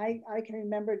lives. And I can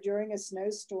remember during a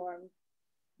snowstorm,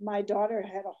 my daughter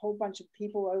had a whole bunch of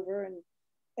people over,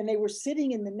 and they were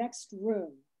sitting in the next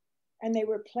room, and they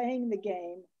were playing the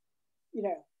game, you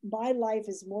know, my life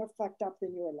is more fucked up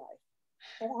than your life.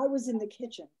 And I was in the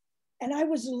kitchen, and I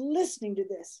was listening to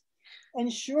this.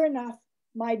 And sure enough,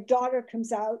 my daughter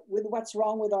comes out with what's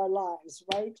wrong with our lives,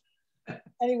 right?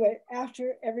 Anyway,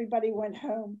 after everybody went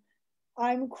home,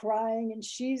 I'm crying and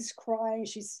she's crying.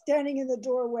 She's standing in the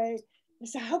doorway. I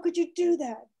said, how could you do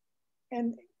that?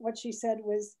 And what she said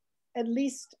was, at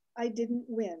least I didn't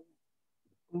win.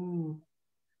 Ooh.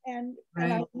 And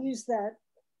Right. I used that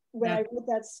when I wrote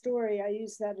that story. I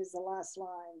used that as the last line.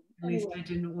 At least I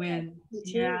didn't win.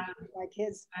 Yeah. My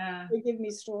kids, they give me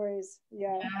stories.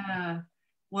 Yeah. Yeah.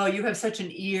 Well, you have such an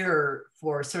ear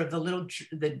for sort of the little,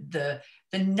 the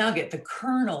nugget, the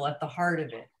kernel at the heart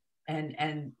of it.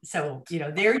 And so, you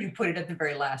know, there you put it at the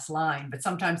very last line, but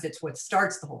sometimes it's what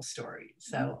starts the whole story.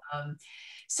 So,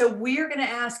 so we're going to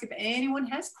ask if anyone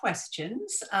has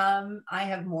questions. I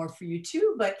have more for you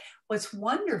too, but what's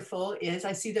wonderful is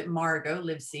I see that Margot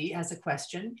Livesey has a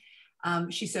question.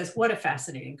 She says, what a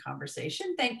fascinating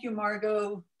conversation. Thank you,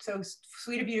 Margot. So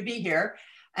sweet of you to be here.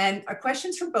 And a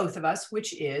question's for both of us,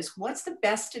 which is, what's the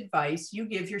best advice you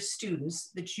give your students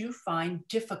that you find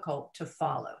difficult to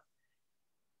follow?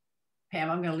 Pam,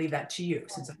 I'm going to leave that to you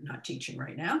since I'm not teaching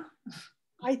right now.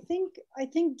 I think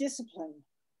discipline.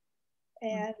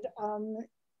 And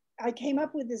I came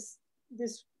up with this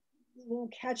little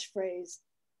catchphrase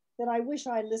that I wish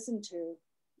I listened to,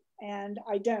 and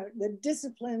I don't. The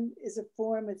discipline is a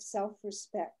form of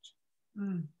self-respect.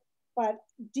 But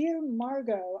dear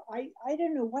Margot, I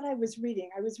don't know what I was reading.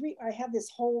 I have this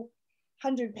whole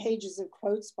 100 pages of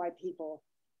quotes by people.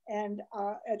 And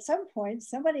at some point,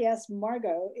 somebody asked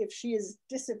Margot if she is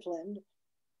disciplined.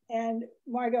 And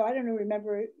Margot, I don't know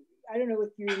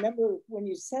if you remember when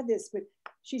you said this, but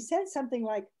she said something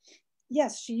like,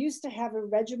 yes, she used to have a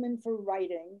regimen for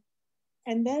writing,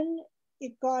 and then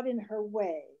it got in her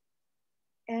way.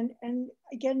 And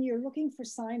again, you're looking for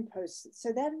signposts.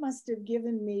 So that must have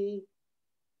given me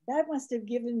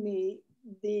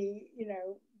the, you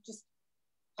know, just,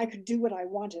 I could do what I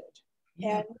wanted.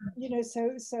 Yeah. And, you know,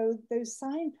 so those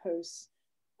signposts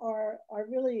are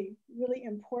really, really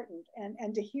important.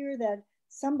 And to hear that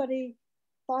somebody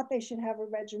thought they should have a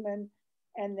regimen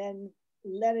and then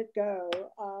let it go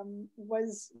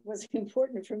was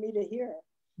important for me to hear.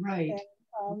 Right.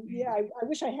 And, yeah, I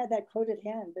wish I had that quote at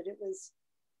hand, but it was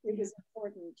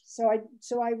important. So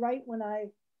I write when I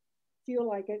feel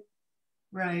like it.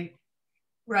 Right.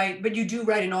 Right. But you do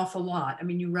write an awful lot. I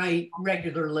mean, you write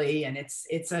regularly, and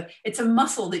it's a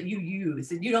muscle that you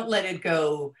use, and you don't let it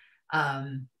go.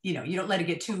 You know, you don't let it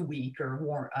get too weak or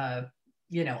more,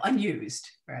 you know, unused.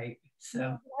 Right. So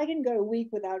no, I can go a week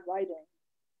without writing.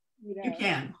 You know. You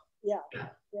can. Yeah.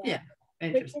 Yeah.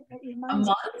 Interesting. A month?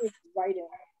 Writing.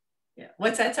 Yeah.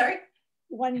 What's that? Sorry?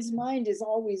 One's mind is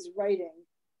always writing,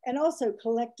 and also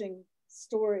collecting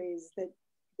stories that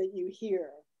you hear.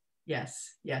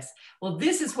 Yes, yes. Well,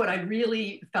 this is what I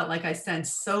really felt like I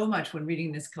sensed so much when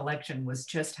reading this collection, was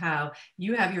just how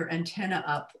you have your antenna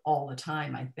up all the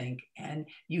time, I think, and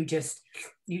you just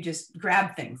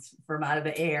grab things from out of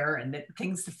the air, and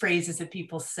the phrases that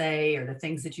people say, or the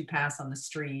things that you pass on the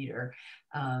street, or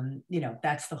you know,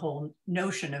 that's the whole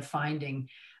notion of finding,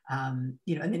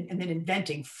 you know, and then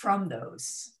inventing from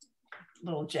those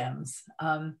little gems.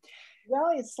 Well,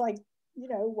 it's like, you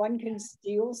know, one can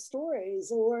steal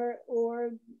stories,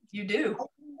 or you do.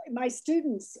 My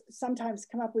students sometimes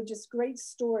come up with just great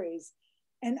stories,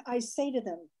 and I say to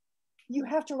them, you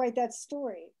have to write that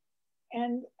story.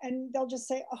 And they'll just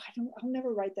say, oh, I'll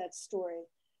never write that story.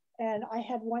 And I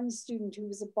had one student who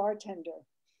was a bartender,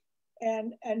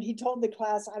 and he told the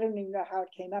class, I don't even know how it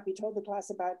came up, he told the class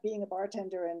about being a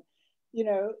bartender, and, you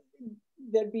know,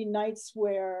 there'd be nights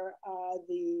where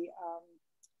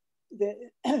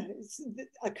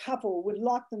a couple would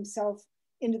lock themselves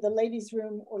into the ladies'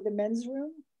 room or the men's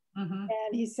room.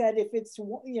 And he said, if it's,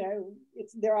 you know,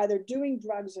 they're either doing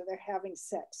drugs or they're having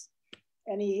sex.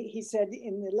 And he said,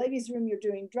 in the ladies' room, you're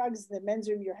doing drugs, in the men's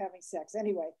room, you're having sex.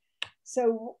 Anyway,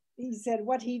 so he said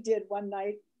what he did one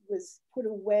night was put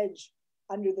a wedge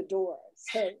under the door,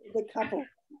 so the couple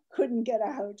couldn't get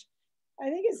out. I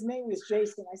think his name was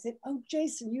Jason. I said, oh,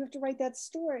 Jason, you have to write that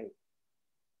story.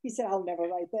 He said, I'll never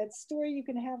write that story. You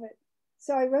can have it.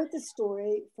 So I wrote the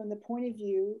story from the point of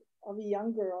view of a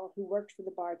young girl who worked for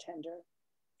the bartender.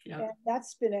 Yeah. And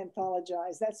that's been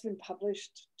anthologized. That's been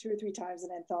published 2 or 3 times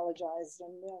and anthologized.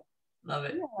 And love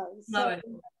it. Yeah, Love it.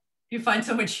 You find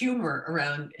so much humor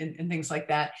around in things like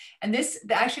that. And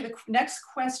actually the next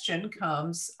question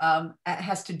comes,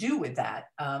 has to do with that.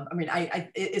 I mean,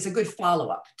 it's a good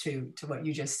follow-up to what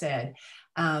you just said.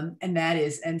 And that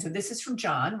is, and so this is from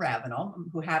John Ravenel,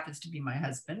 who happens to be my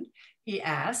husband. He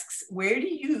asks, where do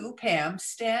you, Pam,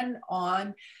 stand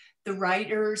on the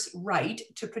writer's right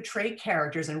to portray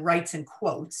characters, and writes in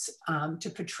quotes, to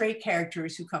portray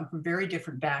characters who come from very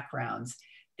different backgrounds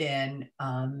than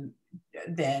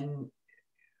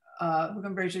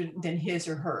his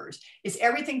or hers? Is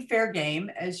everything fair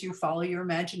game as you follow your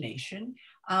imagination?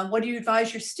 What do you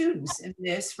advise your students in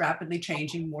this rapidly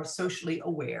changing, more socially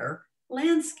aware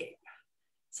landscape?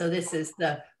 So this is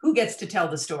the who gets to tell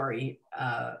the story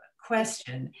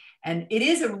question. And it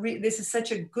is this is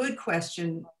such a good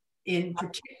question,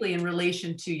 particularly in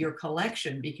relation to your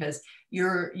collection, because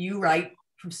you write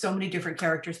from so many different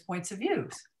characters' points of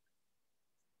views.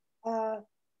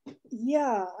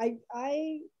 Yeah,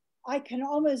 I can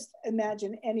almost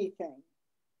imagine anything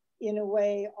in a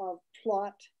way of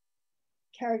plot,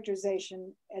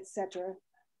 characterization, etc.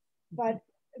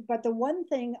 But the one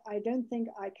thing I don't think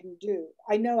I can do,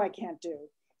 I know I can't do,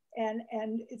 and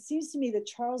it seems to me that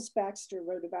Charles Baxter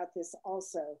wrote about this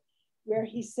also, where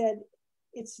he said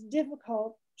it's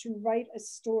difficult to write a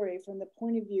story from the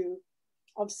point of view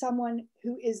of someone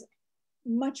who is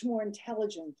much more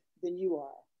intelligent than you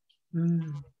are.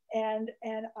 Mm. And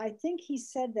I think he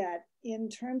said that in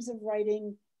terms of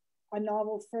writing a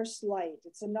novel, First Light.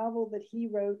 It's a novel that he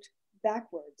wrote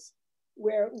backwards,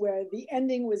 where the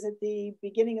ending was at the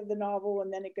beginning of the novel,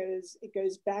 and then it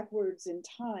goes backwards in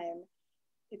time.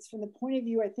 It's from the point of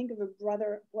view, I think, of a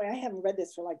brother. Boy, I haven't read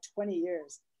this for like 20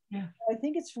 years. Yeah. I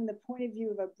think it's from the point of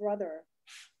view of a brother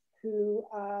who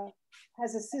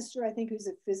has a sister, I think, who's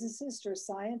a physicist or a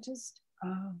scientist.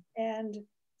 Oh. And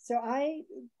so I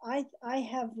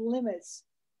have limits,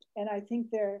 and I think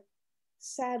they're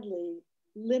sadly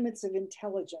limits of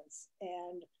intelligence.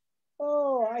 And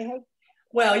I hope.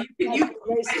 Well,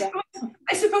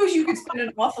 I suppose you could spend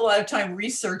an awful lot of time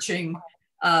researching,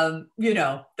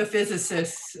 the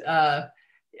physicist's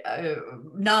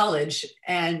knowledge,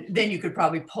 and then you could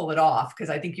probably pull it off, because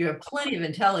I think you have plenty of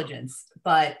intelligence.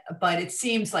 But it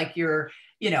seems like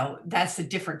that's a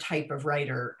different type of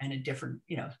writer and a different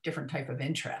type of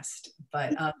interest.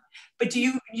 But do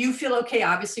you feel okay,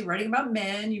 obviously, writing about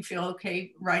men? You feel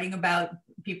okay writing about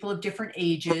people of different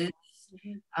ages?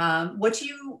 Mm-hmm.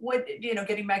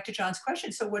 Getting back to John's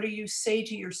question, so what do you say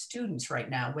to your students right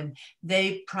now when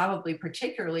they probably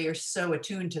particularly are so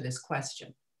attuned to this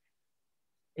question?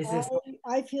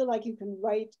 I feel like you can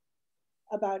write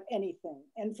about anything,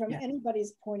 and from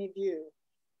anybody's point of view.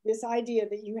 This idea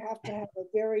that you have to have a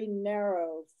very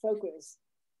narrow focus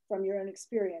from your own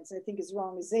experience, I think, is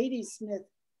wrong. Zadie Smith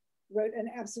wrote an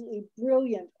absolutely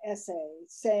brilliant essay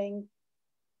saying,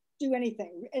 do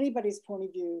anything. Anybody's point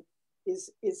of view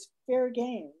is fair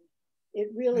game. It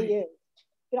really is.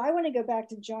 But I want to go back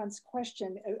to John's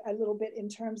question a little bit in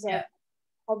terms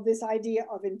of this idea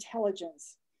of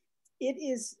intelligence. It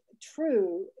is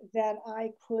true that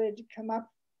I could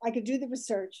do the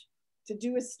research to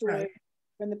do a story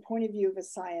from the point of view of a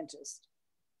scientist.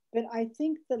 But I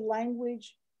think the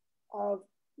language of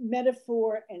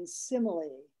metaphor and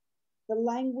simile, the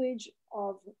language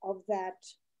of that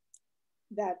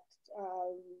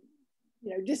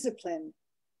discipline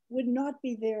would not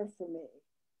be there for me.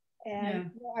 And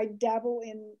I dabble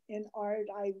in art.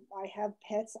 I have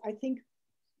pets. I think,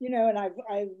 and I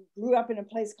grew up in a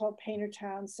place called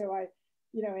Paintertown. So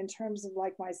in terms of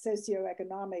like my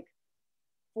socioeconomic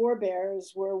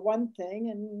forebears were one thing,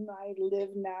 and I live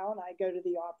now and I go to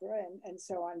the opera and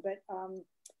so on.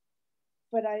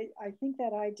 But I think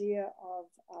that idea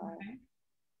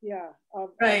of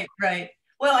right.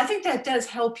 Well, I think that does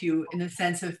help you in the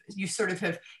sense of you sort of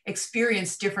have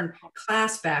experienced different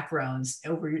class backgrounds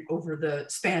over the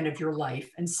span of your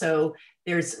life, and so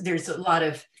there's a lot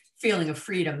of feeling of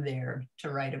freedom there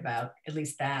to write about at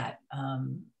least that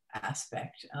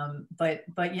aspect. But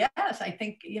yes, I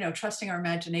think trusting our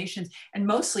imaginations and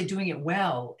mostly doing it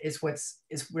well is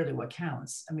really what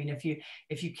counts. I mean, if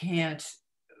you can't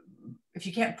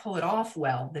pull it off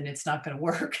well, then it's not going to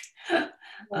work.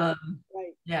 Right.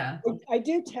 Yeah. I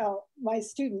do tell my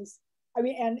students, I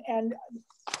mean, and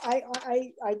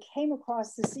I came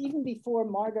across this even before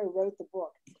Margot wrote the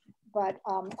book, but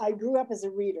I grew up as a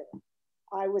reader.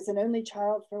 I was an only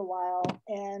child for a while,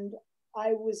 and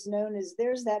I was known as,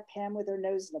 there's that Pam with her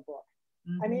nose in a book.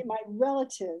 Mm-hmm. I mean, my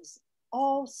relatives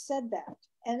all said that,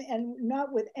 and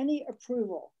not with any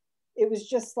approval. it was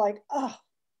just like, oh,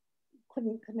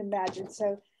 couldn't imagine.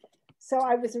 So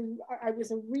I was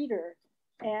a reader,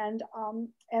 and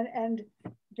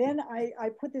then I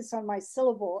put this on my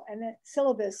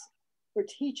syllabus for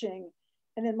teaching,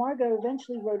 and then Margot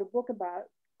eventually wrote a book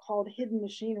called Hidden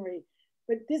Machinery.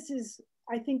 But this is,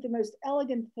 I think, the most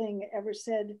elegant thing ever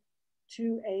said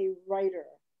to a writer.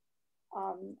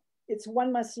 It's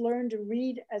one must learn to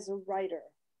read as a writer,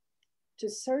 to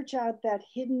search out that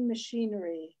hidden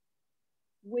machinery,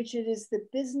 which it is the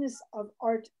business of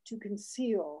art to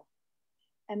conceal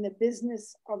and the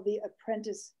business of the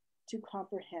apprentice to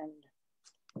comprehend.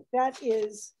 That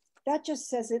just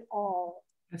says it all.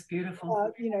 That's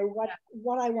beautiful. You know,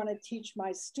 what I want to teach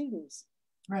my students.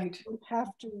 Right. You have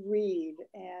to read.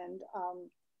 And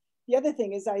the other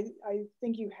thing is I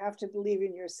think you have to believe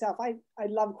in yourself. I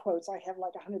love quotes. I have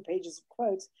like 100 pages of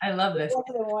quotes. I love this. One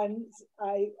of the ones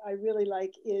I really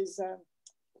like is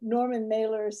Norman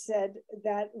Mailer said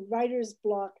that writer's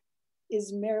block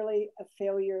is merely a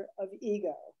failure of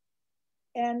ego.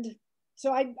 And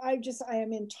so I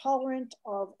am intolerant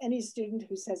of any student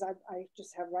who says I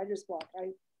just have writer's block.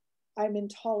 I'm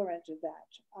intolerant of that.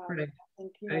 Right. And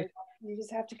you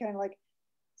just have to kind of like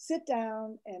sit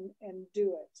down and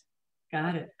do it.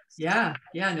 Got it. Yeah.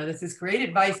 No, this is great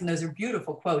advice. And those are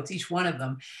beautiful quotes, each one of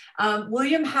them.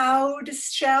 William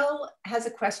Howdeshell has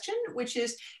a question, which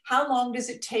is, how long does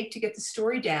it take to get the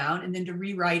story down and then to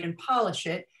rewrite and polish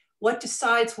it? What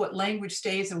decides what language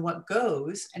stays and what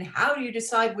goes? And how do you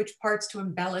decide which parts to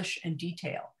embellish and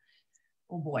detail?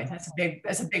 Oh boy, that's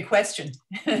a big question.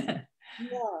 For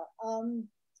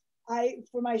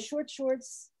my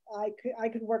shorts, I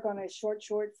could work on a short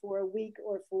for a week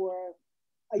or for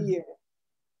a year.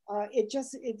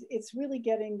 It's really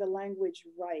getting the language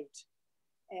right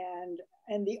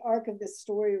and the arc of the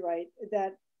story right.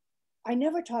 That I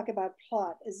never talk about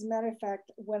plot. As a matter of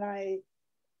fact,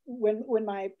 when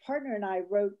my partner and I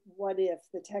wrote What If,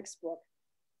 the textbook,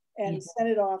 and sent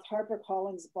it off,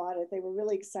 HarperCollins bought it. They were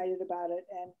really excited about it,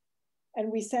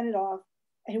 and we sent it off,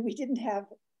 and we didn't have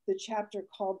the chapter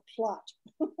called plot.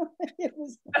 It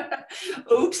was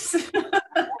oops.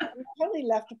 We totally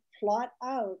left plot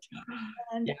out.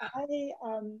 And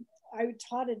I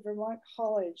taught at Vermont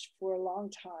College for a long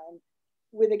time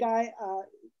with a guy,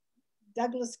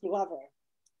 Douglas Glover,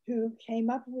 who came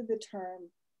up with the term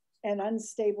an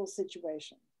unstable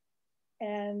situation.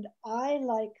 And I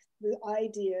like the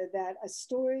idea that a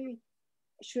story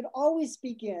should always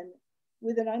begin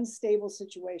with an unstable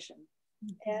situation.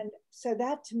 And so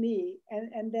that to me,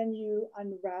 and then you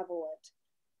unravel it.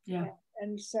 Yeah.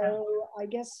 And so I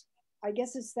guess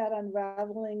it's that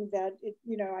unraveling that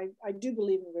I do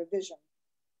believe in revision.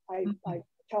 I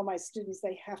tell my students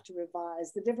they have to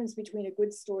revise. The difference between a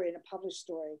good story and a published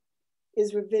story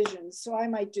is revision. So I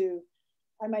might do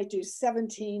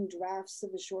 17 drafts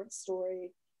of a short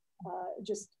story,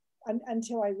 just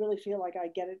until I really feel like I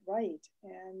get it right.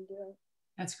 And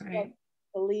that's great. I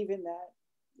believe in that.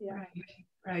 Yeah.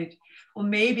 Right. Well,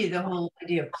 maybe the whole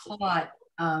idea of plot.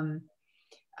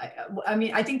 I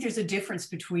mean, I think there's a difference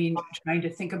between trying to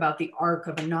think about the arc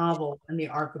of a novel and the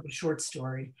arc of a short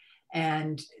story,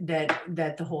 and that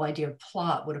the whole idea of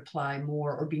plot would apply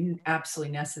more or be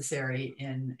absolutely necessary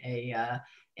in a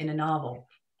novel.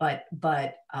 But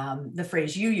the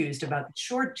phrase you used about the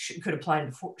short could apply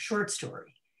to the short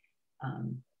story.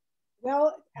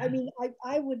 Well, I mean,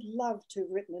 I would love to have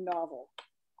written a novel.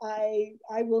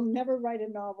 I will never write a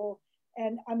novel.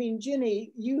 And I mean,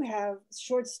 Ginny, you have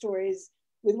short stories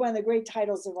with one of the great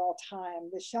titles of all time,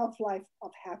 The Shelf Life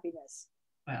of Happiness.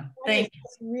 Wow, thank you.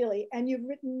 Really, and you've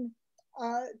written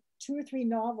 2 or 3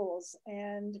 novels,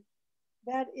 and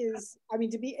that is, I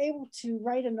mean, to be able to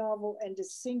write a novel and to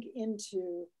sink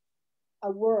into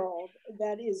a world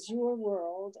that is your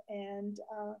world and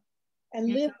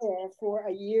live there for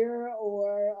a year,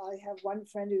 or I have one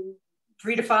friend who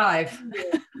 3 to 5.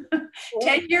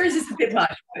 10 years is a bit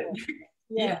much, but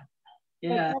yeah.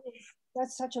 But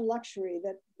that's such a luxury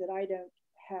that I don't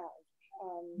have.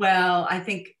 Well, I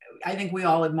think we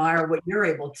all admire what you're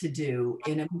able to do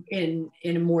in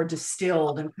a more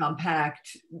distilled and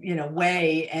compact,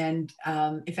 way. And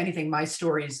if anything, my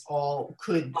stories all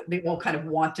kind of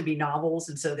want to be novels,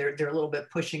 and so they're a little bit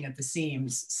pushing at the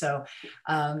seams. So,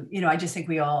 I just think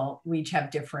we each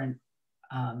have different.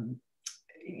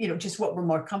 Just what we're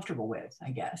more comfortable with,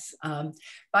 I guess.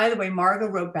 By the way, Margot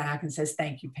wrote back and says,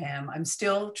 "Thank you, Pam. I'm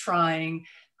still trying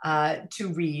to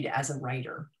read as a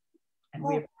writer." And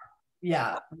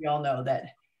we all know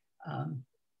that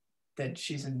that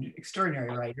she's an extraordinary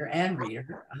writer and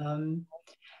reader.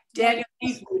 Daniel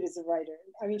is a writer.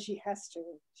 I mean, she has to.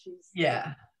 She's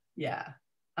yeah.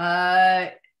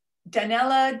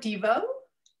 Daniela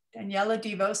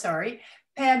Devo, sorry.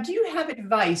 Pam, do you have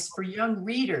advice for young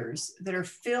readers that are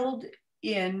filled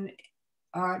in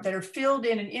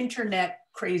an internet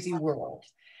crazy world?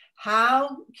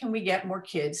 How can we get more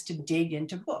kids to dig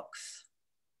into books?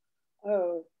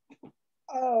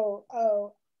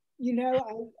 You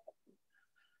know,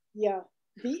 yeah,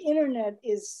 the internet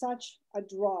is such a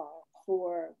draw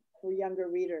for younger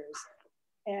readers.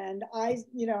 And I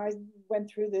went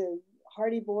through the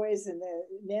Hardy Boys and the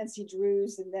Nancy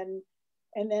Drews, and then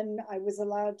I was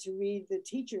allowed to read the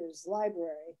teacher's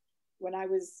library when I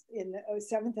was in the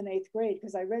 7th and 8th grade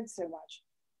because I read so much.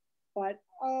 But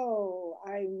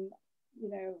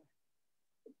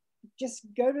just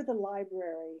go to the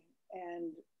library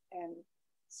and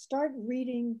start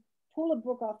reading, pull a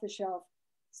book off the shelf,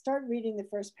 start reading the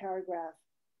first paragraph,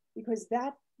 because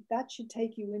that should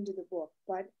take you into the book.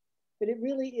 But it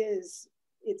really is,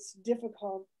 it's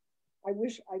difficult. I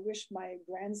wish my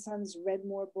grandsons read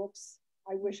more books.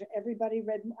 I wish everybody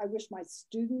read, I wish my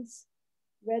students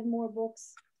read more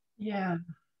books. Yeah.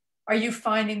 Are you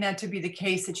finding that to be the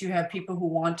case, that you have people who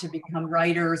want to become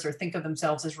writers or think of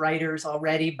themselves as writers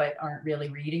already, but aren't really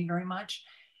reading very much?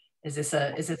 Is this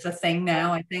a thing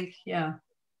now, I think? Yeah.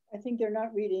 I think they're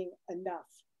not reading enough.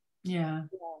 Yeah.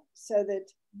 So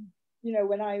that,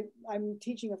 when I'm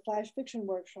teaching a flash fiction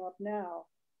workshop now,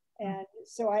 and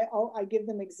so I give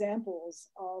them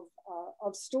examples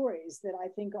of stories that I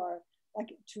think are,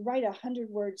 like, to write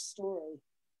 100-word story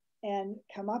and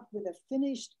come up with a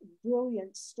finished,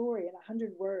 brilliant story in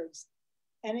 100 words,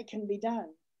 and it can be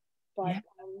done. But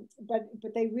but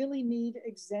they really need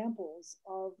examples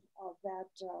of that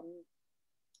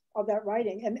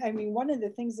writing. And I mean, one of the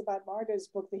things about Margot's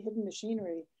book, The Hidden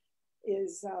Machinery,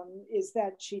 is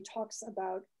that she talks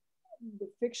about the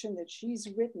fiction that she's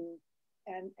written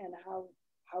and how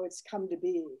it's come to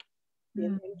be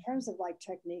in terms of like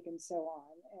technique and so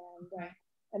on.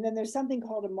 And then there's something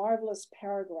called a marvelous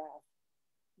paragraph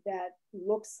that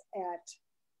looks at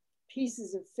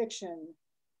pieces of fiction.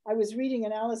 I was reading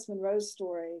an Alice Munro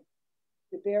story,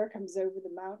 The Bear Comes Over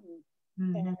the Mountain,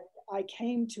 and I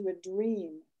came to a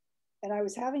dream, and I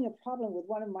was having a problem with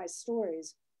one of my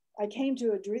stories. I came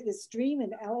to this dream in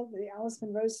the Alice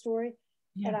Munro story,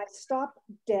 and I stopped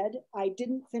dead. I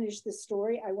didn't finish the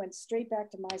story. I went straight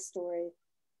back to my story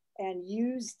and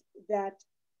used that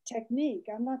technique.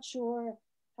 I'm not sure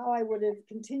how I would have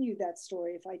continued that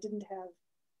story if I didn't have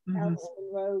Alice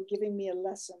Munro giving me a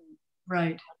lesson.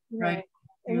 Right, right.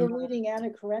 And we're reading Anna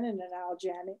Karenina now,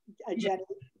 Jenny.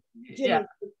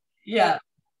 Yeah.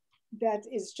 That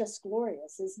is just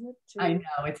glorious, isn't it? I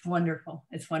know, it's wonderful.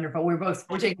 It's wonderful. We're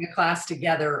taking a class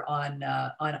together on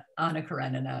Anna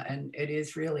Karenina, and it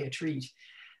is really a treat.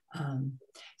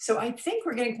 So I think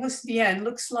we're getting close to the end.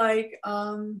 Looks like,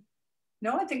 no,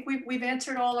 I think we've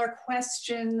answered all our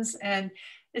questions, and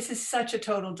this is such a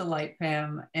total delight,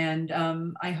 Pam. And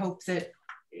I hope that,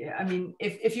 I mean,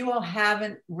 if you all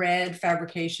haven't read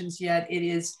Fabrications yet, it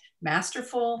is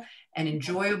masterful and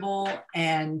enjoyable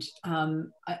and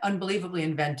unbelievably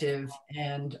inventive.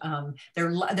 And there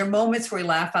are moments where we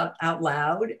laugh out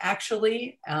loud,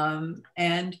 actually,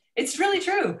 and it's really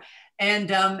true. And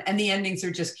the endings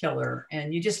are just killer,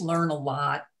 and you just learn a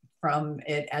lot from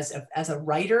it as a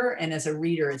writer, and as a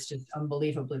reader, it's just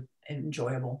unbelievably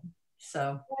enjoyable.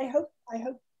 So I hope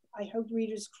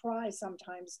readers cry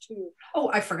sometimes too.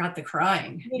 Oh, I forgot the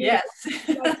crying. Yes.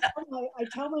 I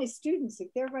tell my students,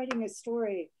 if they're writing a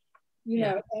story,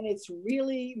 and it's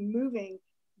really moving,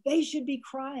 they should be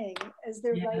crying as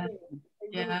they're writing.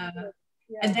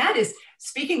 And that is,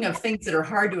 speaking of things that are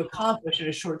hard to accomplish in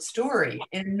a short story,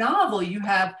 in a novel, you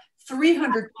have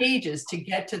 300 pages to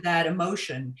get to that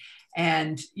emotion.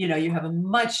 And, you have a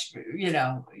much,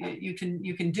 you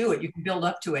can do it, you can build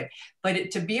up to it,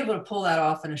 but to be able to pull that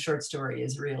off in a short story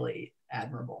is really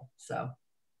admirable. So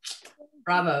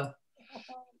bravo.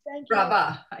 Thank you.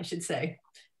 Brava, I should say.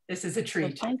 This is a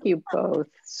treat. Well, thank you both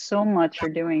so much for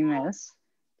doing this.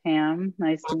 Pam,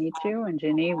 nice to meet you. And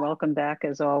Ginny, welcome back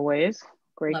as always.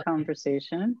 Great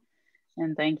conversation.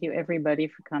 And thank you everybody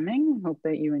for coming. Hope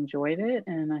that you enjoyed it.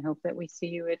 And I hope that we see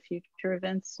you at future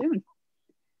events soon.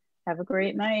 Have a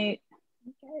great night.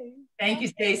 Okay. Thank you,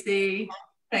 Stacy.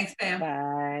 Thanks, Pam.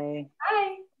 Bye.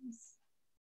 Bye.